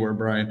what you were,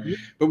 Brian.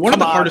 But one of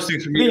the hardest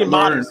things for me to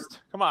learn.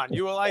 Come on,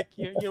 you were like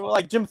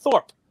Jim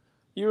Thorpe.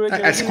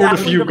 I scored a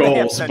few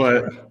goals,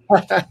 but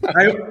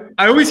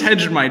I always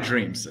hedged my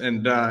dreams,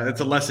 and it's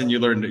a lesson you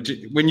learn.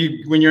 When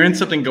you're in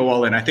something, go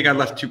all in. I think I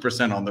left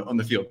 2% on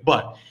the field,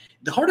 but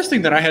the hardest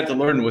thing that I had to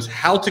learn was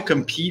how to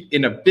compete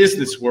in a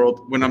business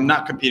world when I'm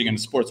not competing in a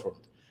sports world.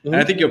 Mm-hmm. And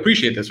I think you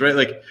appreciate this, right?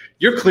 Like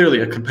you're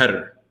clearly a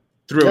competitor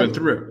through and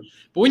through.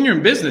 But when you're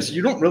in business,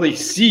 you don't really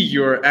see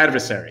your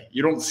adversary.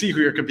 You don't see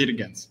who you're competing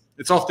against.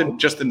 It's often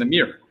just in the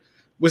mirror.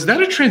 Was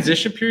that a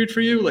transition period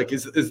for you? Like,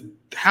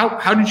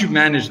 how did you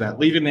manage that,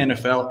 leaving the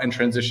NFL and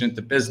transition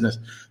into business,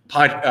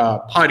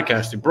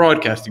 podcasting,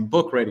 broadcasting,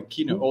 book writing,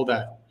 keynote, all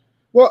that?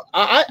 Well,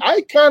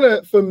 I kind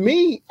of, for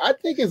me, I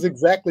think it's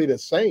exactly the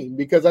same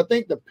because I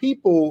think the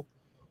people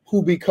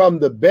who become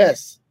the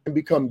best and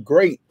become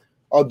great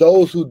are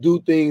those who do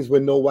things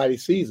when nobody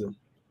sees them,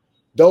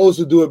 those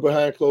who do it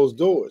behind closed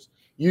doors.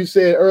 You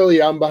said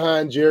earlier, I'm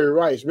behind Jerry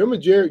Rice. Remember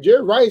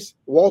Jerry Rice,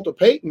 Walter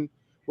Payton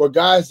were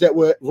guys that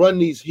would run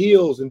these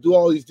hills and do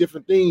all these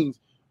different things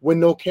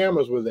when no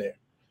cameras were there.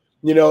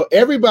 You know,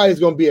 everybody's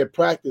going to be at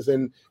practice.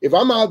 And if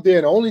I'm out there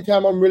and the only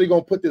time I'm really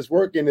going to put this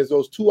work in is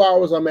those 2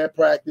 hours I'm at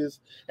practice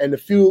and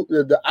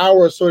the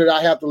hours so that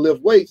I have to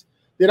lift weights,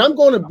 then I'm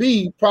going to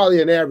be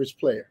probably an average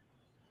player.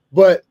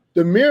 But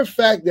the mere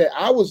fact that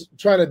I was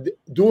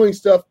doing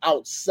stuff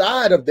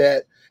outside of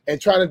that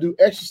and trying to do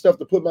extra stuff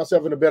to put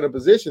myself in a better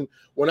position,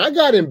 when I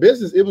got in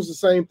business, it was the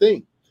same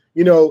thing.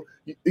 You know,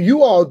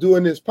 you all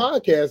doing this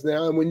podcast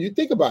now, and when you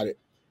think about it,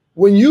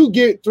 when you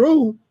get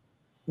through,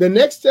 the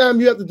next time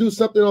you have to do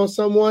something on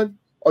someone,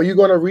 are you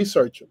going to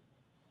research them?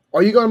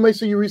 Are you going to make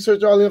sure you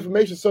research all the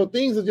information? So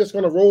things are just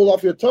going to roll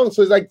off your tongue.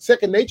 So it's like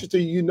second nature to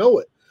you, you know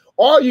it.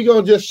 Or are you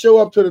going to just show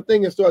up to the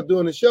thing and start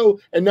doing the show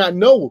and not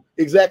know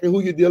exactly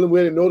who you're dealing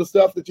with and know the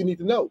stuff that you need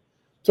to know?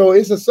 So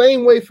it's the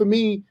same way for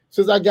me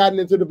since I gotten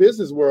into the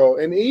business world.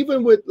 And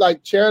even with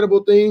like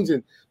charitable things,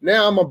 and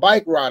now I'm a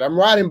bike rider. I'm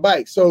riding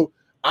bikes. So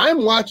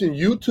I'm watching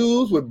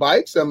YouTubes with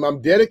bikes.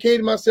 I'm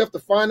dedicating myself to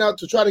find out,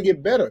 to try to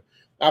get better.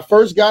 I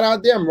first got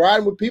out there, I'm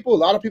riding with people, a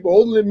lot of people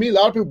older than me, a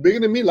lot of people bigger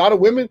than me, a lot of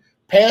women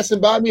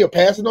passing by me or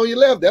passing on your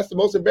left. That's the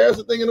most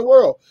embarrassing thing in the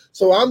world.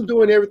 So I'm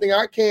doing everything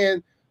I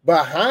can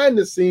behind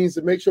the scenes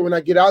to make sure when I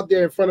get out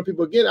there in front of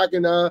people again, I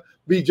can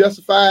be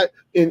justified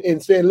in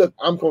saying, look,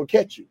 I'm going to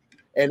catch you.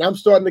 And I'm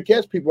starting to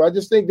catch people. I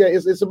just think that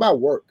it's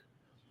about work.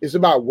 It's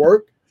about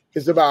work.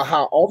 It's about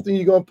how often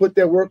you're going to put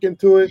that work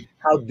into it,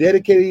 how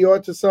dedicated you are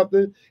to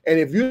something. And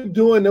if you're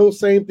doing those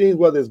same things,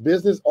 whether it's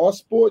business or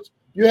sports,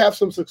 you have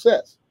some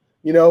success,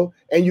 you know,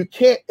 and you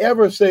can't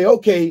ever say,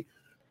 okay,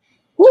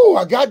 whoo,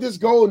 I got this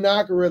goal, now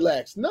I can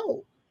relax.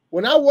 No.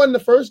 When I won the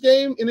first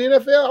game in the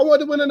NFL, I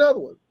wanted to win another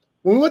one.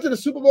 When we went to the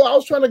Super Bowl, I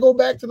was trying to go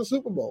back to the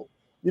Super Bowl.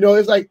 You know,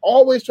 it's like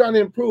always trying to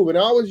improve. And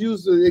I always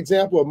use the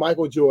example of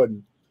Michael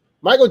Jordan.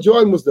 Michael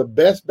Jordan was the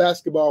best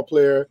basketball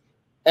player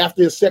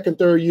after his second,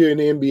 third year in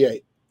the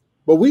NBA.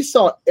 But we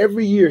saw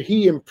every year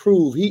he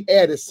improved. He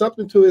added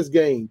something to his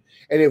game.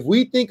 And if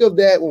we think of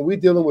that when we're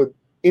dealing with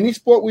any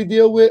sport we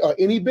deal with or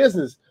any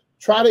business,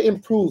 try to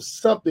improve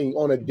something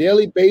on a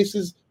daily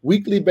basis,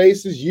 weekly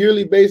basis,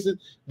 yearly basis,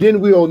 then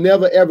we'll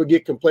never, ever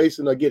get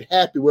complacent or get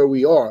happy where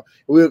we are.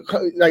 We'll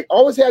like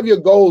always have your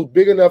goals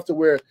big enough to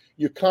where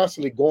you're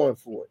constantly going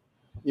for it.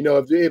 You know,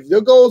 if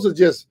your goals are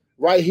just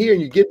right here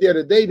and you get there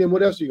today, then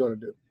what else are you going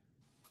to do?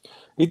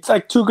 It's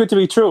like too good to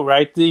be true,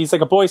 right? He's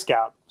like a Boy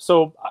Scout.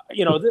 So,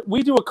 you know,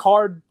 we do a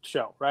card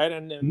show, right?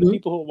 And the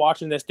people who are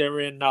watching this, they're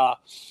in a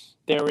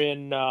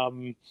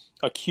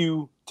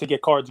queue to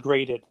get cards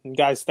graded. And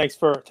guys, thanks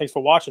for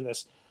watching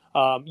this.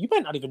 You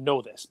might not even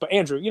know this, but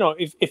Andrew, you know,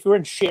 if you're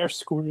in share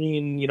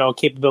screen, you know,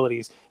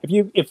 capabilities, if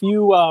you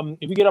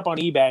get up on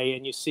eBay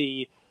and you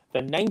see the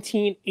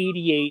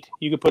 1988,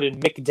 you could put in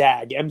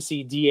McDag,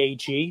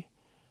 MCDAG,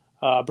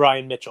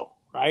 Brian Mitchell,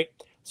 right?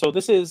 So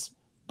this is.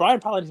 Brian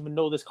probably doesn't even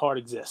know this card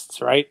exists,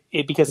 right?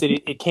 Because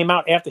it came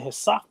out after his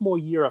sophomore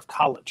year of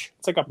college.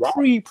 It's like a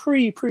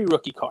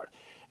pre-rookie card.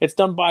 It's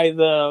done by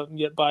the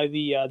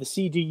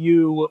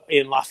CDU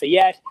in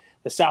Lafayette,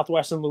 the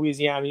Southwestern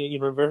Louisiana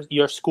University,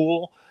 your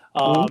school,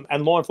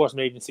 and law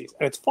enforcement agencies.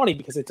 And it's funny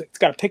because it's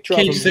got a picture of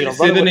him. Can you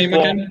say the name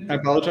again? I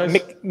apologize.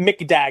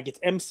 McDag. It's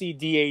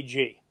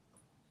MCDAG.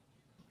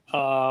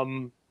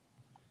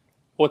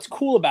 What's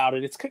cool about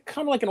it, it's kind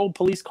of like an old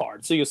police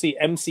card. So you'll see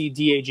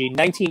MCDAG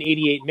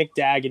 1988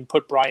 McDag and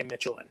put Brian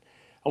Mitchell in.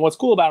 And what's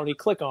cool about it, when you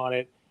click on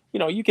it, you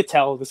know, you could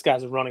tell this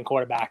guy's a running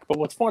quarterback. But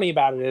what's funny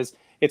about it is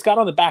it's got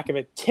on the back of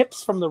it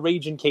tips from the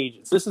Raging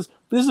Cajuns. This is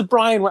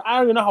Brian. I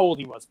don't even know how old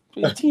he was.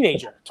 A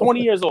teenager, 20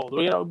 years old.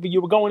 You know,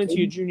 you were going into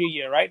your junior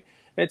year, right?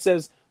 And it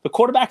says the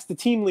quarterback's the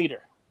team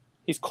leader.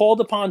 He's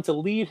called upon to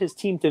lead his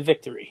team to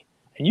victory,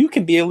 and you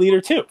can be a leader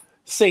too.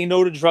 Say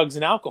no to drugs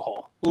and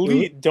alcohol.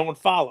 Lead, don't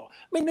follow.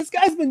 I mean, this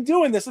guy's been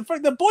doing this. In front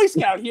of the Boy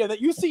Scout here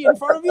that you see in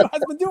front of you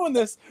has been doing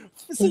this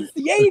since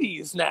the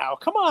 80s now.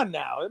 Come on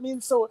now.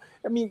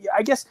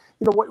 I guess,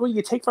 you know, what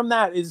you take from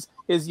that is,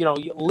 you know,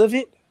 you live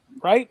it,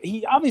 right?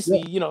 He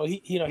obviously, you know,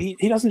 he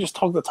doesn't just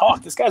talk the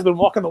talk. This guy's been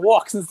walking the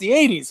walk since the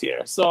 80s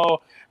here.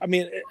 So, I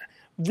mean,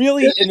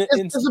 really,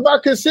 it's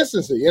about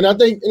consistency. And I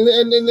think,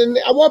 and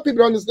I want people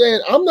to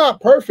understand, I'm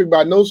not perfect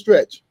by no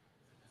stretch.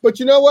 But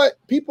you know what?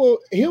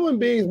 Human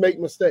beings make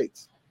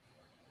mistakes.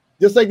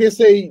 Just like they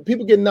say,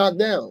 people get knocked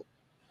down.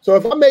 So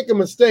if I make a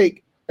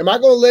mistake, am I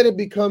going to let it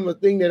become a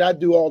thing that I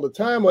do all the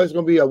time, or it's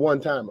going to be a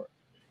one-timer?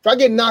 If I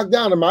get knocked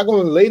down, am I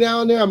going to lay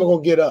down there? Am I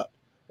going to get up?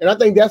 And I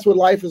think that's what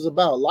life is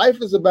about. Life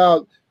is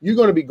about you're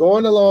going to be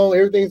going along,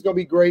 everything's going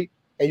to be great,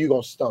 and you're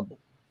going to stumble.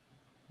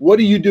 What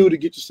do you do to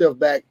get yourself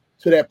back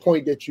to that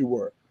point that you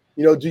were?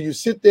 You know, do you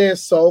sit there and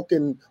sulk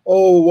and,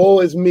 oh,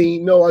 woe is me?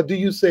 No, or do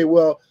you say,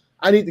 well,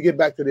 I need to get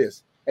back to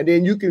this? And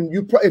then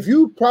if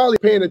you probably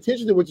paying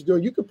attention to what you're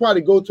doing, you could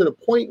probably go to the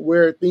point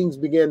where things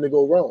began to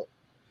go wrong,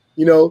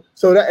 you know?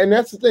 So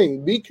that's the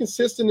thing, be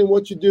consistent in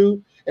what you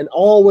do and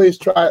always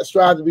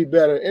strive to be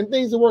better, and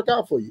things will work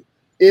out for you.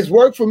 It's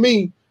worked for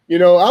me. You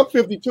know, I'm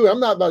 52. I'm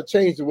not about to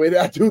change the way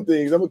that I do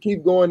things. I'm gonna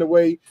keep going the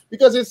way,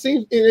 because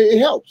it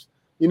helps,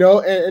 you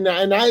know,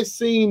 and I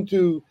seem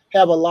to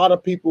have a lot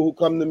of people who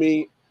come to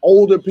me,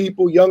 older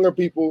people, younger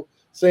people,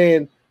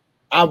 saying,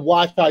 I've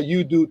watched how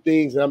you do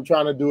things and I'm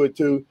trying to do it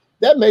too.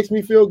 That makes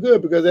me feel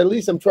good, because at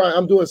least I'm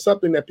doing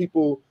something that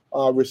people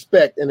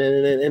respect, and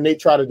they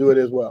try to do it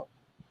as well.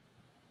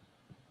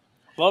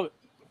 Love it.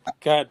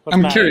 Go ahead.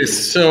 I'm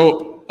curious.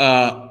 So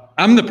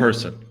I'm the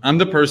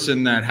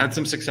person that had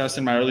some success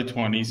in my early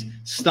 20s,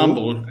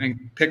 stumbled and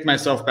picked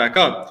myself back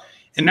up.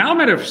 And now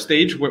I'm at a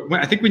stage where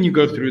I think when you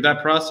go through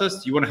that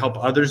process, you want to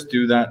help others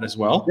do that as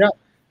well. Yeah.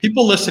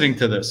 People listening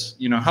to this,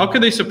 you know, how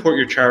can they support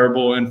your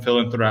charitable and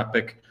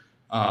philanthropic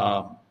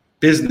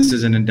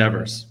businesses and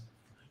endeavors?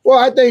 Well,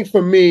 I think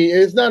for me,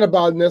 it's not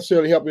about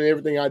necessarily helping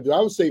everything I do. I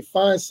would say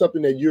find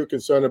something that you're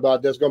concerned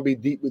about that's going to be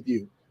deep with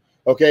you.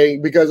 Okay,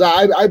 because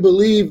I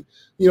believe,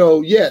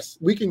 yes,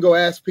 we can go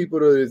ask people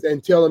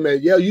and tell them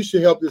that, yeah, you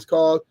should help this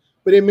cause,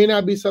 but it may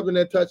not be something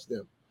that touched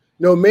them.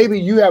 Maybe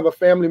you have a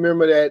family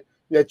member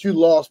that you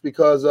lost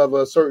because of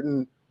a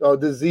certain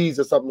disease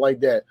or something like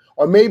that,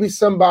 or maybe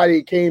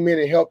somebody came in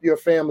and helped your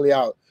family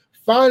out.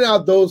 Find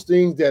out those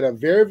things that are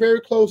very,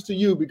 very close to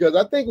you, because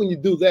I think when you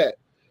do that,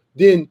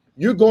 then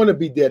you're going to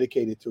be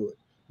dedicated to it.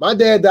 My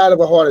dad died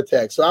of a heart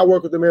attack, so I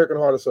work with the American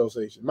Heart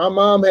Association. My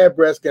mom had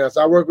breast cancer.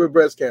 I work with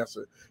breast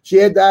cancer. She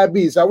had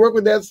diabetes. I work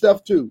with that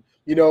stuff too.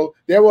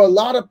 There were a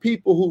lot of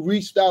people who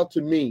reached out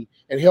to me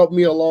and helped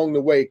me along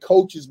the way.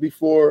 Coaches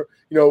before,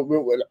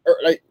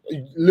 like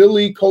Little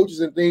League coaches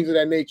and things of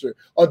that nature.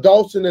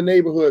 Adults in the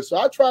neighborhood. So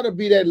I try to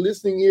be that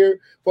listening ear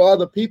for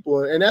other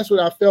people, and that's what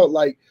I felt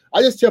like.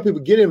 I just tell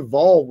people, get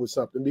involved with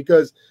something,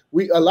 because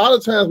a lot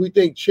of times we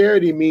think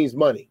charity means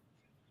money.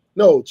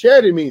 No,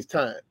 charity means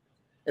time.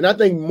 And I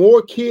think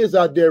more kids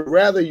out there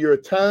rather your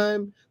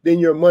time than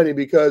your money,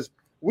 because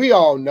we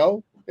all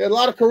know there are a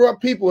lot of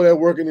corrupt people that are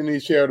working in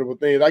these charitable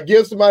things. I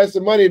give somebody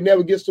some money, it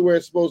never gets to where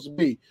it's supposed to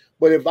be.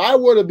 But if I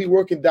were to be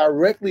working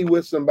directly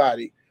with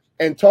somebody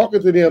and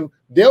talking to them,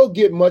 they'll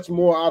get much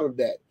more out of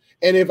that.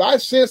 And if I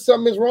sense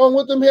something is wrong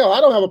with them, hell,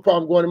 I don't have a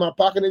problem going in my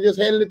pocket and just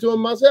handing it to them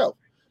myself.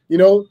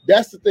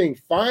 That's the thing.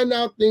 Find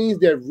out things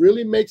that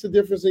really makes a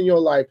difference in your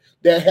life,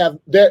 that have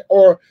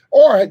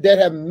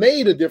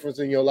made a difference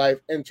in your life,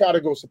 and try to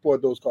go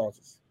support those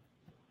causes.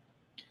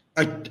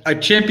 A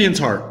Champion's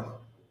Heart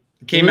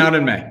came out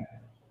in May.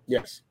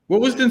 Yes.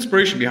 What was the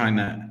inspiration behind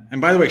that? And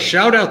by the way,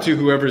 shout out to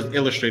whoever's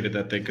illustrated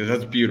that thing, because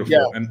that's beautiful.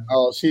 Yeah. And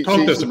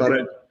talk to us about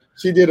it.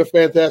 She did a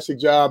fantastic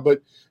job.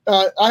 But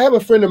I have a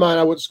friend of mine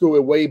I went to school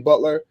with, Wade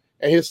Butler,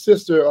 and his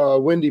sister,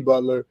 Wendy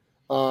Butler.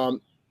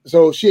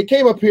 So she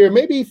came up here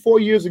maybe 4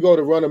 years ago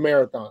to run a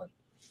marathon.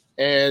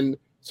 And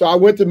so I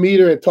went to meet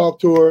her and talk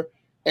to her.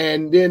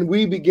 And then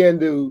we began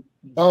to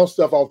bounce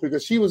stuff off,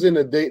 because she was in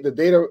the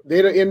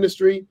data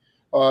industry.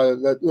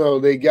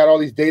 They got all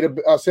these data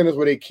centers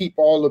where they keep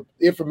all the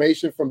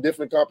information from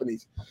different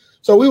companies.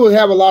 So we would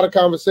have a lot of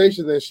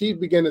conversations, and she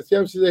began to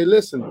tell me, she said,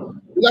 listen,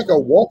 you're like a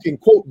walking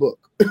quote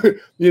book.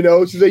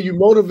 She said, you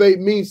motivate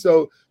me.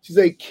 So she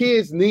said,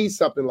 kids need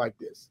something like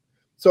this.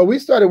 So we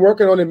started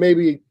working on it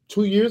maybe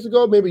 2 years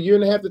ago, maybe a year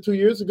and a half to 2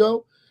 years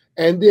ago.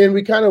 And then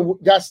we kind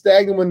of got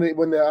stagnant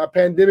when the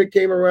pandemic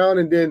came around.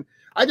 And then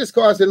I just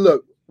called and said,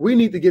 look, we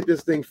need to get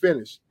this thing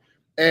finished.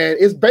 And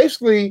it's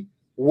basically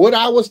what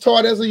I was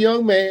taught as a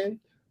young man,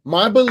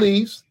 my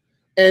beliefs,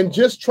 and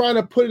just trying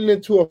to put it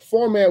into a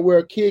format where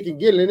a kid can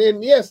get it.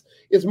 And yes,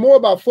 it's more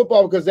about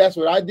football, because that's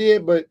what I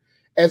did. But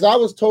as I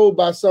was told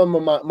by some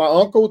of my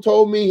uncle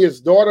told me, his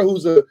daughter,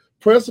 who's a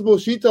principal,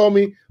 she told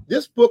me,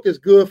 this book is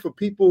good for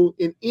people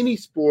in any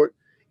sport,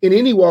 in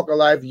any walk of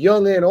life,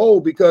 young and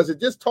old, because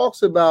it just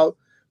talks about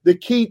the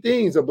key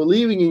things of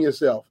believing in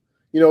yourself,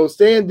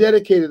 staying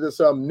dedicated to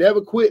something, never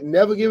quitting,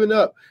 never giving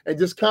up, and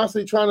just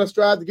constantly trying to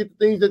strive to get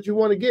the things that you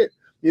want to get,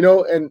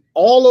 and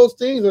all those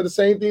things are the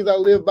same things I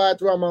live by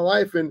throughout my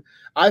life. And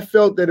I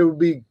felt that it would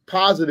be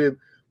positive,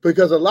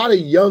 because a lot of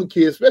young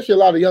kids, especially a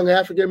lot of young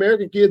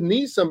African-American kids,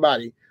 need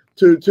somebody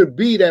to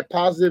be that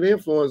positive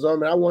influence on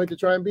them. And I wanted to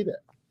try and be that.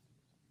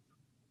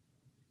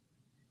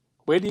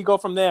 Where do you go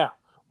from there?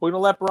 We're going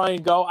to let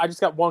Brian go. I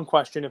just got one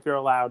question, if you're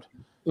allowed.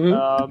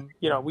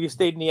 Mm-hmm. We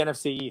stayed in the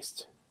NFC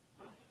East.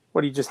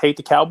 What, do you just hate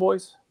the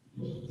Cowboys?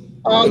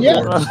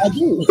 Yeah, I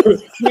do.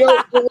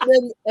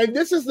 And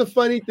this is the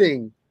funny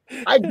thing.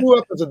 I grew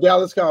up as a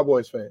Dallas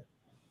Cowboys fan.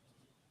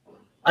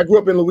 I grew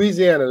up in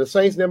Louisiana. The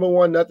Saints never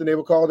won nothing. They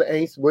were called the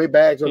Aints, way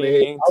bags on their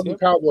head. I was a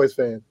Cowboys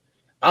fan.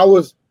 I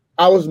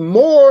was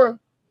more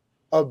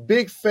a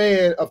big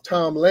fan of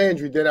Tom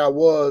Landry than I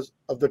was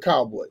of the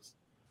Cowboys.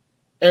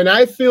 And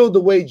I feel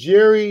the way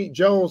Jerry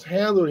Jones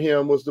handled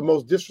him was the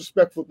most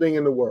disrespectful thing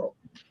in the world.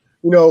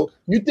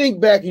 You think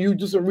back and you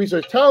do some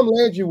research. Tom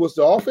Landry was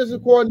the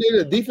offensive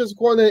coordinator, the defensive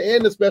coordinator,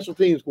 and the special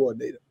teams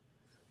coordinator.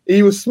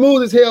 He was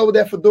smooth as hell with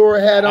that fedora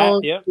hat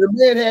on. Yep. The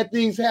man had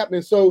things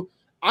happening. So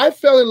I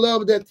fell in love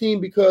with that team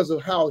because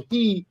of how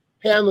he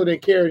handled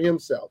and carried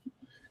himself.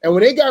 And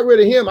when they got rid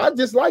of him, I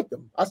disliked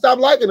them. I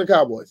stopped liking the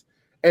Cowboys.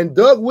 And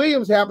Doug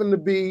Williams happened to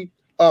be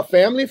a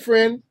family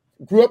friend,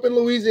 grew up in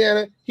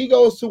Louisiana. He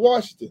goes to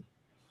Washington.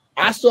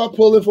 I start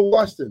pulling for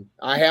Washington.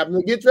 I happen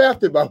to get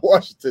drafted by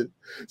Washington.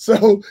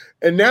 So,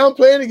 and now I'm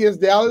playing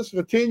against Dallas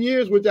for 10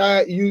 years, which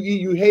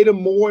you hate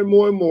them more and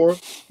more and more.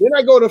 Then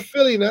I go to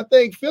Philly, and I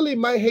think Philly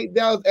might hate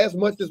Dallas as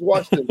much as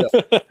Washington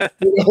does.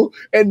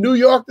 And New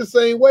York the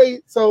same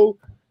way. So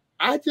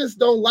I just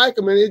don't like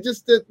them. And it's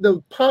just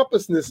the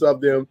pompousness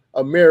of them,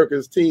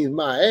 America's team,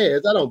 my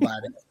ass. I don't buy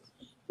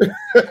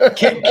that.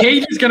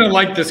 Cage is going to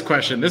like this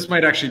question. This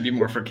might actually be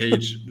more for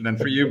Cage than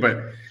for you.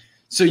 But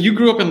so you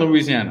grew up in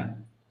Louisiana.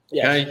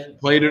 Yes. Okay?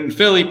 Played in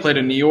Philly, played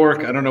in New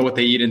York. I don't know what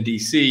they eat in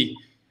D.C.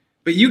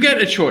 But you get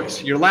a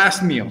choice. Your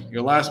last meal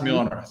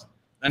on earth.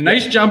 A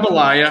nice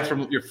jambalaya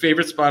from your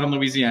favorite spot in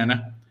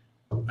Louisiana.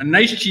 A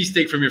nice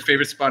cheesesteak from your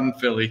favorite spot in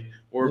Philly.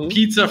 Or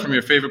pizza from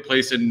your favorite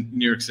place in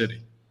New York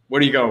City. What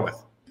do you go with?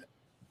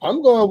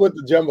 I'm going with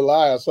the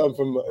jambalaya or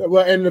something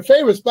and the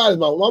favorite spot is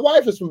my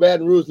wife is from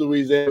Baton Rouge,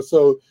 Louisiana,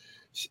 so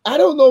I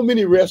don't know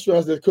many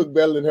restaurants that cook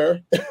better than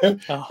her.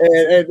 Oh.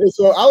 and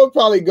so I would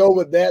probably go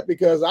with that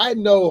because I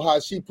know how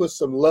she puts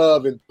some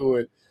love into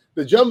it.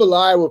 The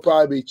jambalaya will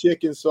probably be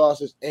chicken,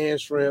 sausage, and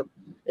shrimp.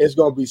 It's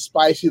going to be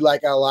spicy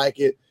like I like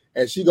it,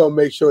 and she's going to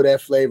make sure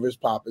that flavor is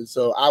popping.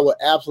 So I would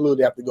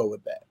absolutely have to go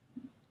with that.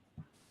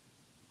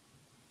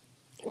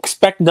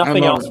 Expect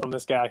nothing else from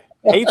this guy.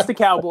 Hates the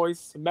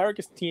Cowboys,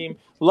 America's team.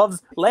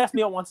 Loves last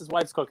meal once his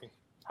wife's cooking.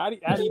 How do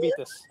you beat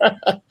this?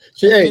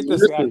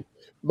 Listen,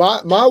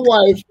 my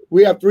wife,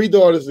 we have 3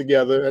 daughters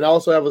together, and I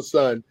also have a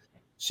son.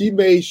 She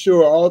made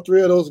sure all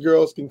 3 of those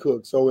girls can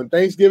cook. So when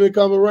Thanksgiving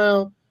come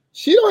around,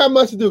 she don't have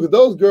much to do because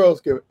those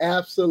girls can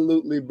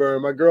absolutely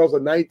burn. My girls are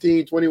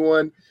 19,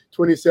 21,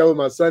 27.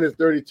 My son is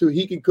 32.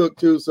 He can cook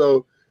too.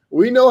 So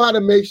we know how to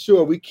make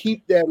sure we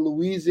keep that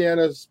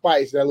Louisiana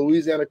spice, that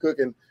Louisiana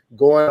cooking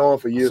going on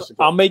for years to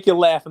come. I'll make you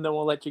laugh and then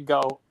we'll let you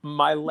go.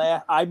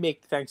 I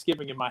make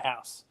Thanksgiving in my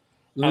house.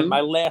 Mm-hmm. And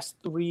my last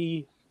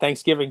 3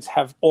 Thanksgivings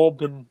have all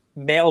been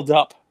mailed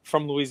up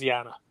from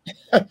Louisiana.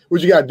 What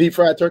you got, deep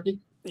fried turkey?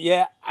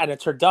 Yeah, and a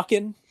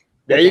turducken.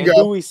 There you go.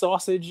 Andouille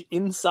sausage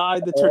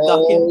inside the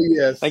turducken. Oh,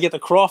 yes. I get the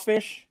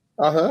crawfish.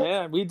 Uh-huh.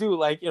 Yeah, we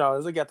do I get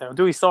the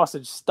andouille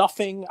sausage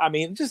stuffing. I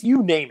mean, just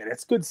you name it.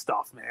 It's good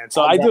stuff, man.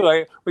 So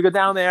we go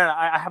down there and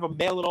I have a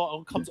mail it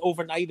all. It comes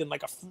overnight in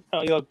like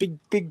a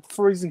big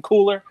freezing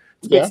cooler.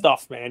 It's good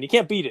stuff, man. You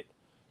can't beat it.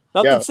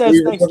 Nothing says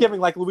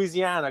Thanksgiving like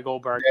Louisiana,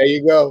 Goldberg. There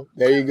you go.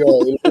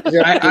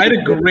 I had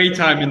a great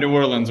time in New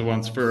Orleans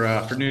once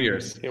for New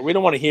Year's. Yeah, we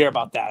don't want to hear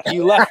about that.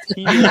 He left.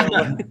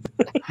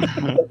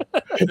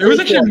 It was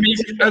actually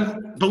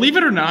amazing. Believe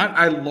it or not,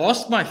 I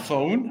lost my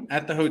phone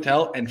at the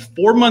hotel, and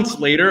 4 months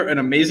later, an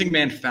amazing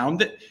man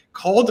found it,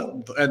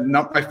 called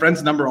my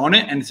friend's number on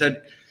it, and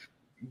said,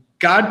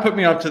 God put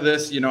me up to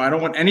this. I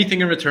don't want anything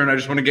in return. I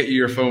just want to get you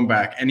your phone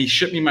back. And he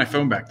shipped me my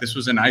phone back. This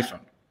was an iPhone.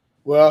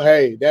 Well,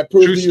 hey, that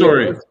proves true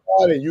story.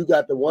 And you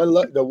got the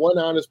one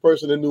honest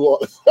person in New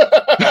Orleans.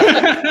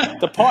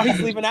 The part he's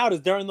leaving out is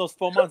during those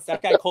 4 months,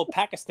 that guy called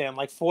Pakistan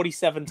like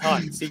 47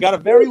 times. He got a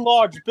very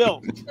large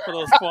bill for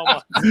those 4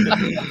 months.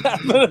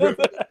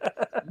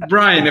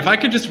 Brian, if I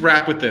could just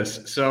wrap with this.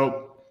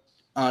 So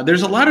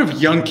there's a lot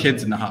of young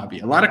kids in the hobby.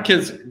 A lot of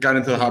kids got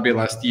into the hobby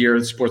last year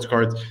in sports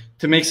cards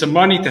to make some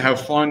money, to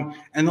have fun.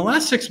 And the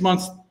last 6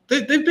 months,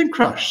 they've been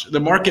crushed. The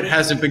market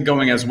hasn't been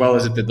going as well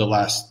as it did the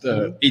last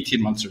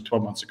 18 months or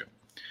 12 months ago.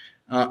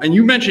 And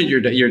you mentioned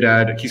your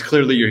dad. He's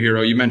clearly your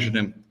hero. You mentioned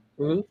him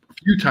a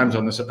few times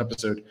on this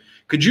episode.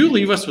 Could you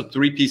leave us with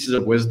 3 pieces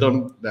of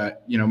wisdom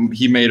that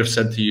he may have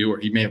said to you or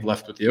he may have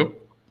left with you?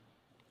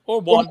 Or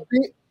one.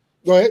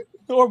 Go ahead.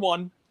 Or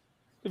one.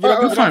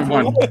 You'll find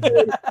one.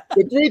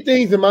 The 3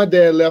 things that my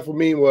dad left with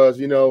me was,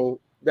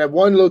 that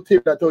one little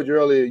tip I told you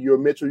earlier, you're a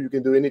Mitchell, you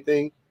can do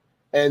anything.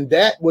 And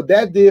what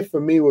that did for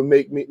me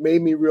made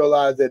me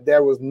realize that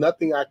there was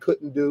nothing I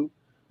couldn't do,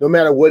 no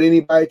matter what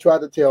anybody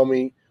tried to tell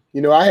me.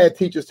 I had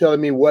teachers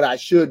telling me what I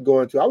should go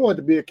into. I wanted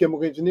to be a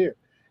chemical engineer.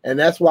 And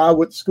that's why I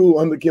went to school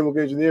under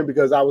chemical engineering,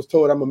 because I was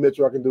told I'm a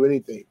Mitchell, I can do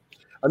anything.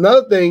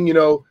 Another thing,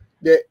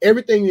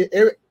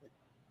 that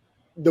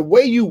the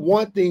way you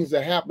want things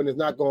to happen is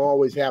not going to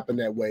always happen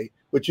that way,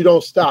 but you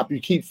don't stop. You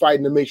keep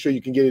fighting to make sure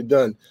you can get it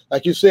done.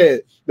 Like you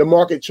said, the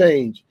market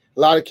changed. A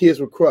lot of kids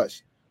were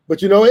crushed.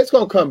 But it's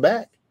going to come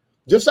back,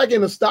 just like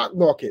in the stock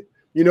market.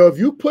 If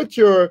you put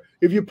your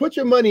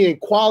money in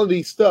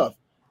quality stuff,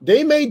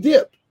 they may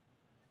dip,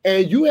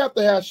 and you have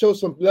to show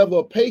some level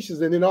of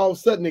patience, and then all of a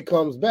sudden it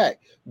comes back.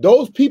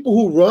 Those people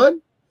who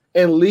run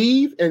and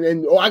leave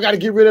and I got to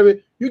get rid of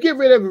it. You get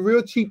rid of it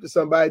real cheap to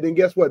somebody, then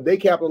guess what? They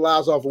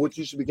capitalize off of what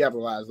you should be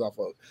capitalized off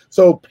of.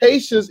 So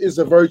patience is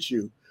a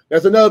virtue.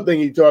 That's another thing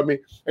he taught me,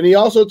 and he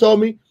also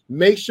told me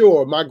make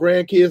sure my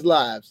grandkids'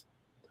 lives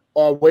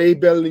are way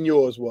better than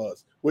yours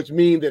was. Which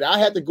means that I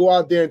had to go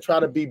out there and try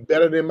to be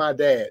better than my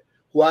dad,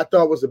 who I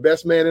thought was the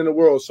best man in the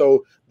world.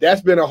 So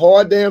that's been a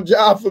hard damn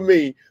job for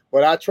me,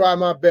 but I try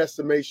my best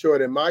to make sure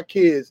that my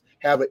kids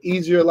have an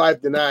easier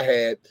life than I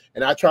had,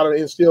 and I try to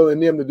instill in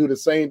them to do the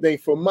same thing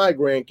for my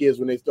grandkids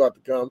when they start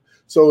to come.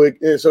 So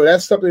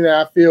that's something that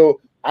I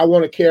feel I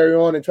want to carry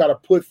on and try to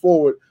put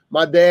forward.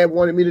 My dad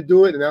wanted me to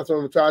do it, and that's what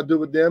I'm going to try to do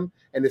with them,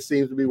 and it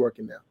seems to be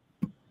working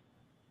now.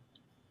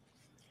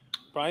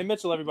 Brian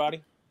Mitchell,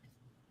 everybody.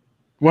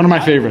 One of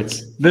my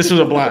favorites. This was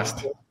a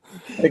blast.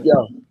 Thank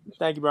y'all.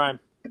 Thank you, Brian.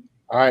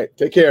 All right.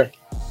 Take care.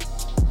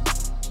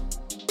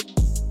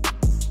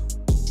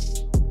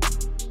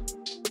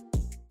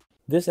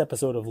 This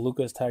episode of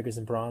Lucas, Tigers,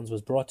 and Bronze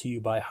was brought to you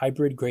by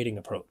Hybrid Grading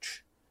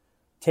Approach.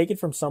 Take it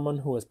from someone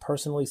who has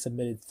personally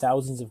submitted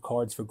thousands of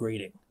cards for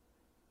grading.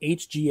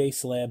 HGA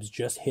slabs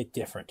just hit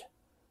different.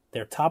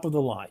 They're top of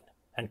the line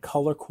and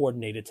color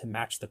coordinated to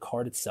match the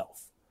card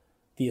itself.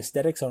 The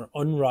aesthetics are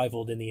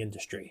unrivaled in the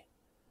industry.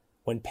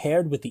 When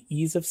paired with the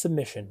ease of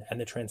submission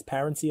and the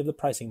transparency of the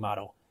pricing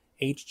model,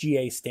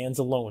 HGA stands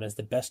alone as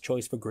the best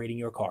choice for grading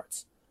your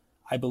cards.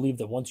 I believe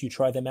that once you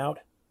try them out,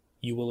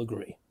 you will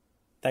agree.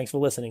 Thanks for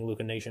listening,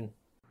 Lucan Nation.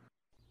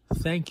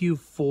 Thank you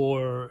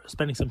for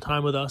spending some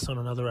time with us on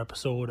another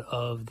episode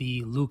of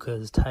the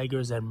Lucas,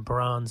 Tigers, and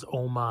Bronze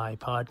Oh My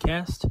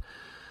podcast.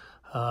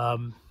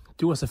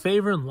 Do us a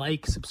favor and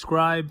like,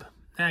 subscribe.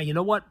 You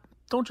know what?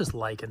 Don't just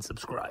like and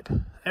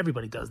subscribe.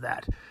 Everybody does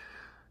that.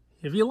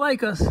 If you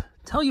like us,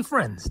 tell your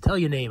friends, tell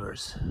your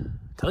neighbors,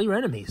 tell your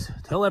enemies,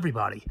 tell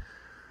everybody.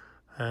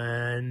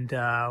 And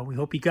we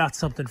hope you got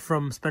something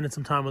from spending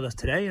some time with us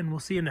today, and we'll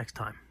see you next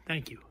time.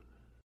 Thank you.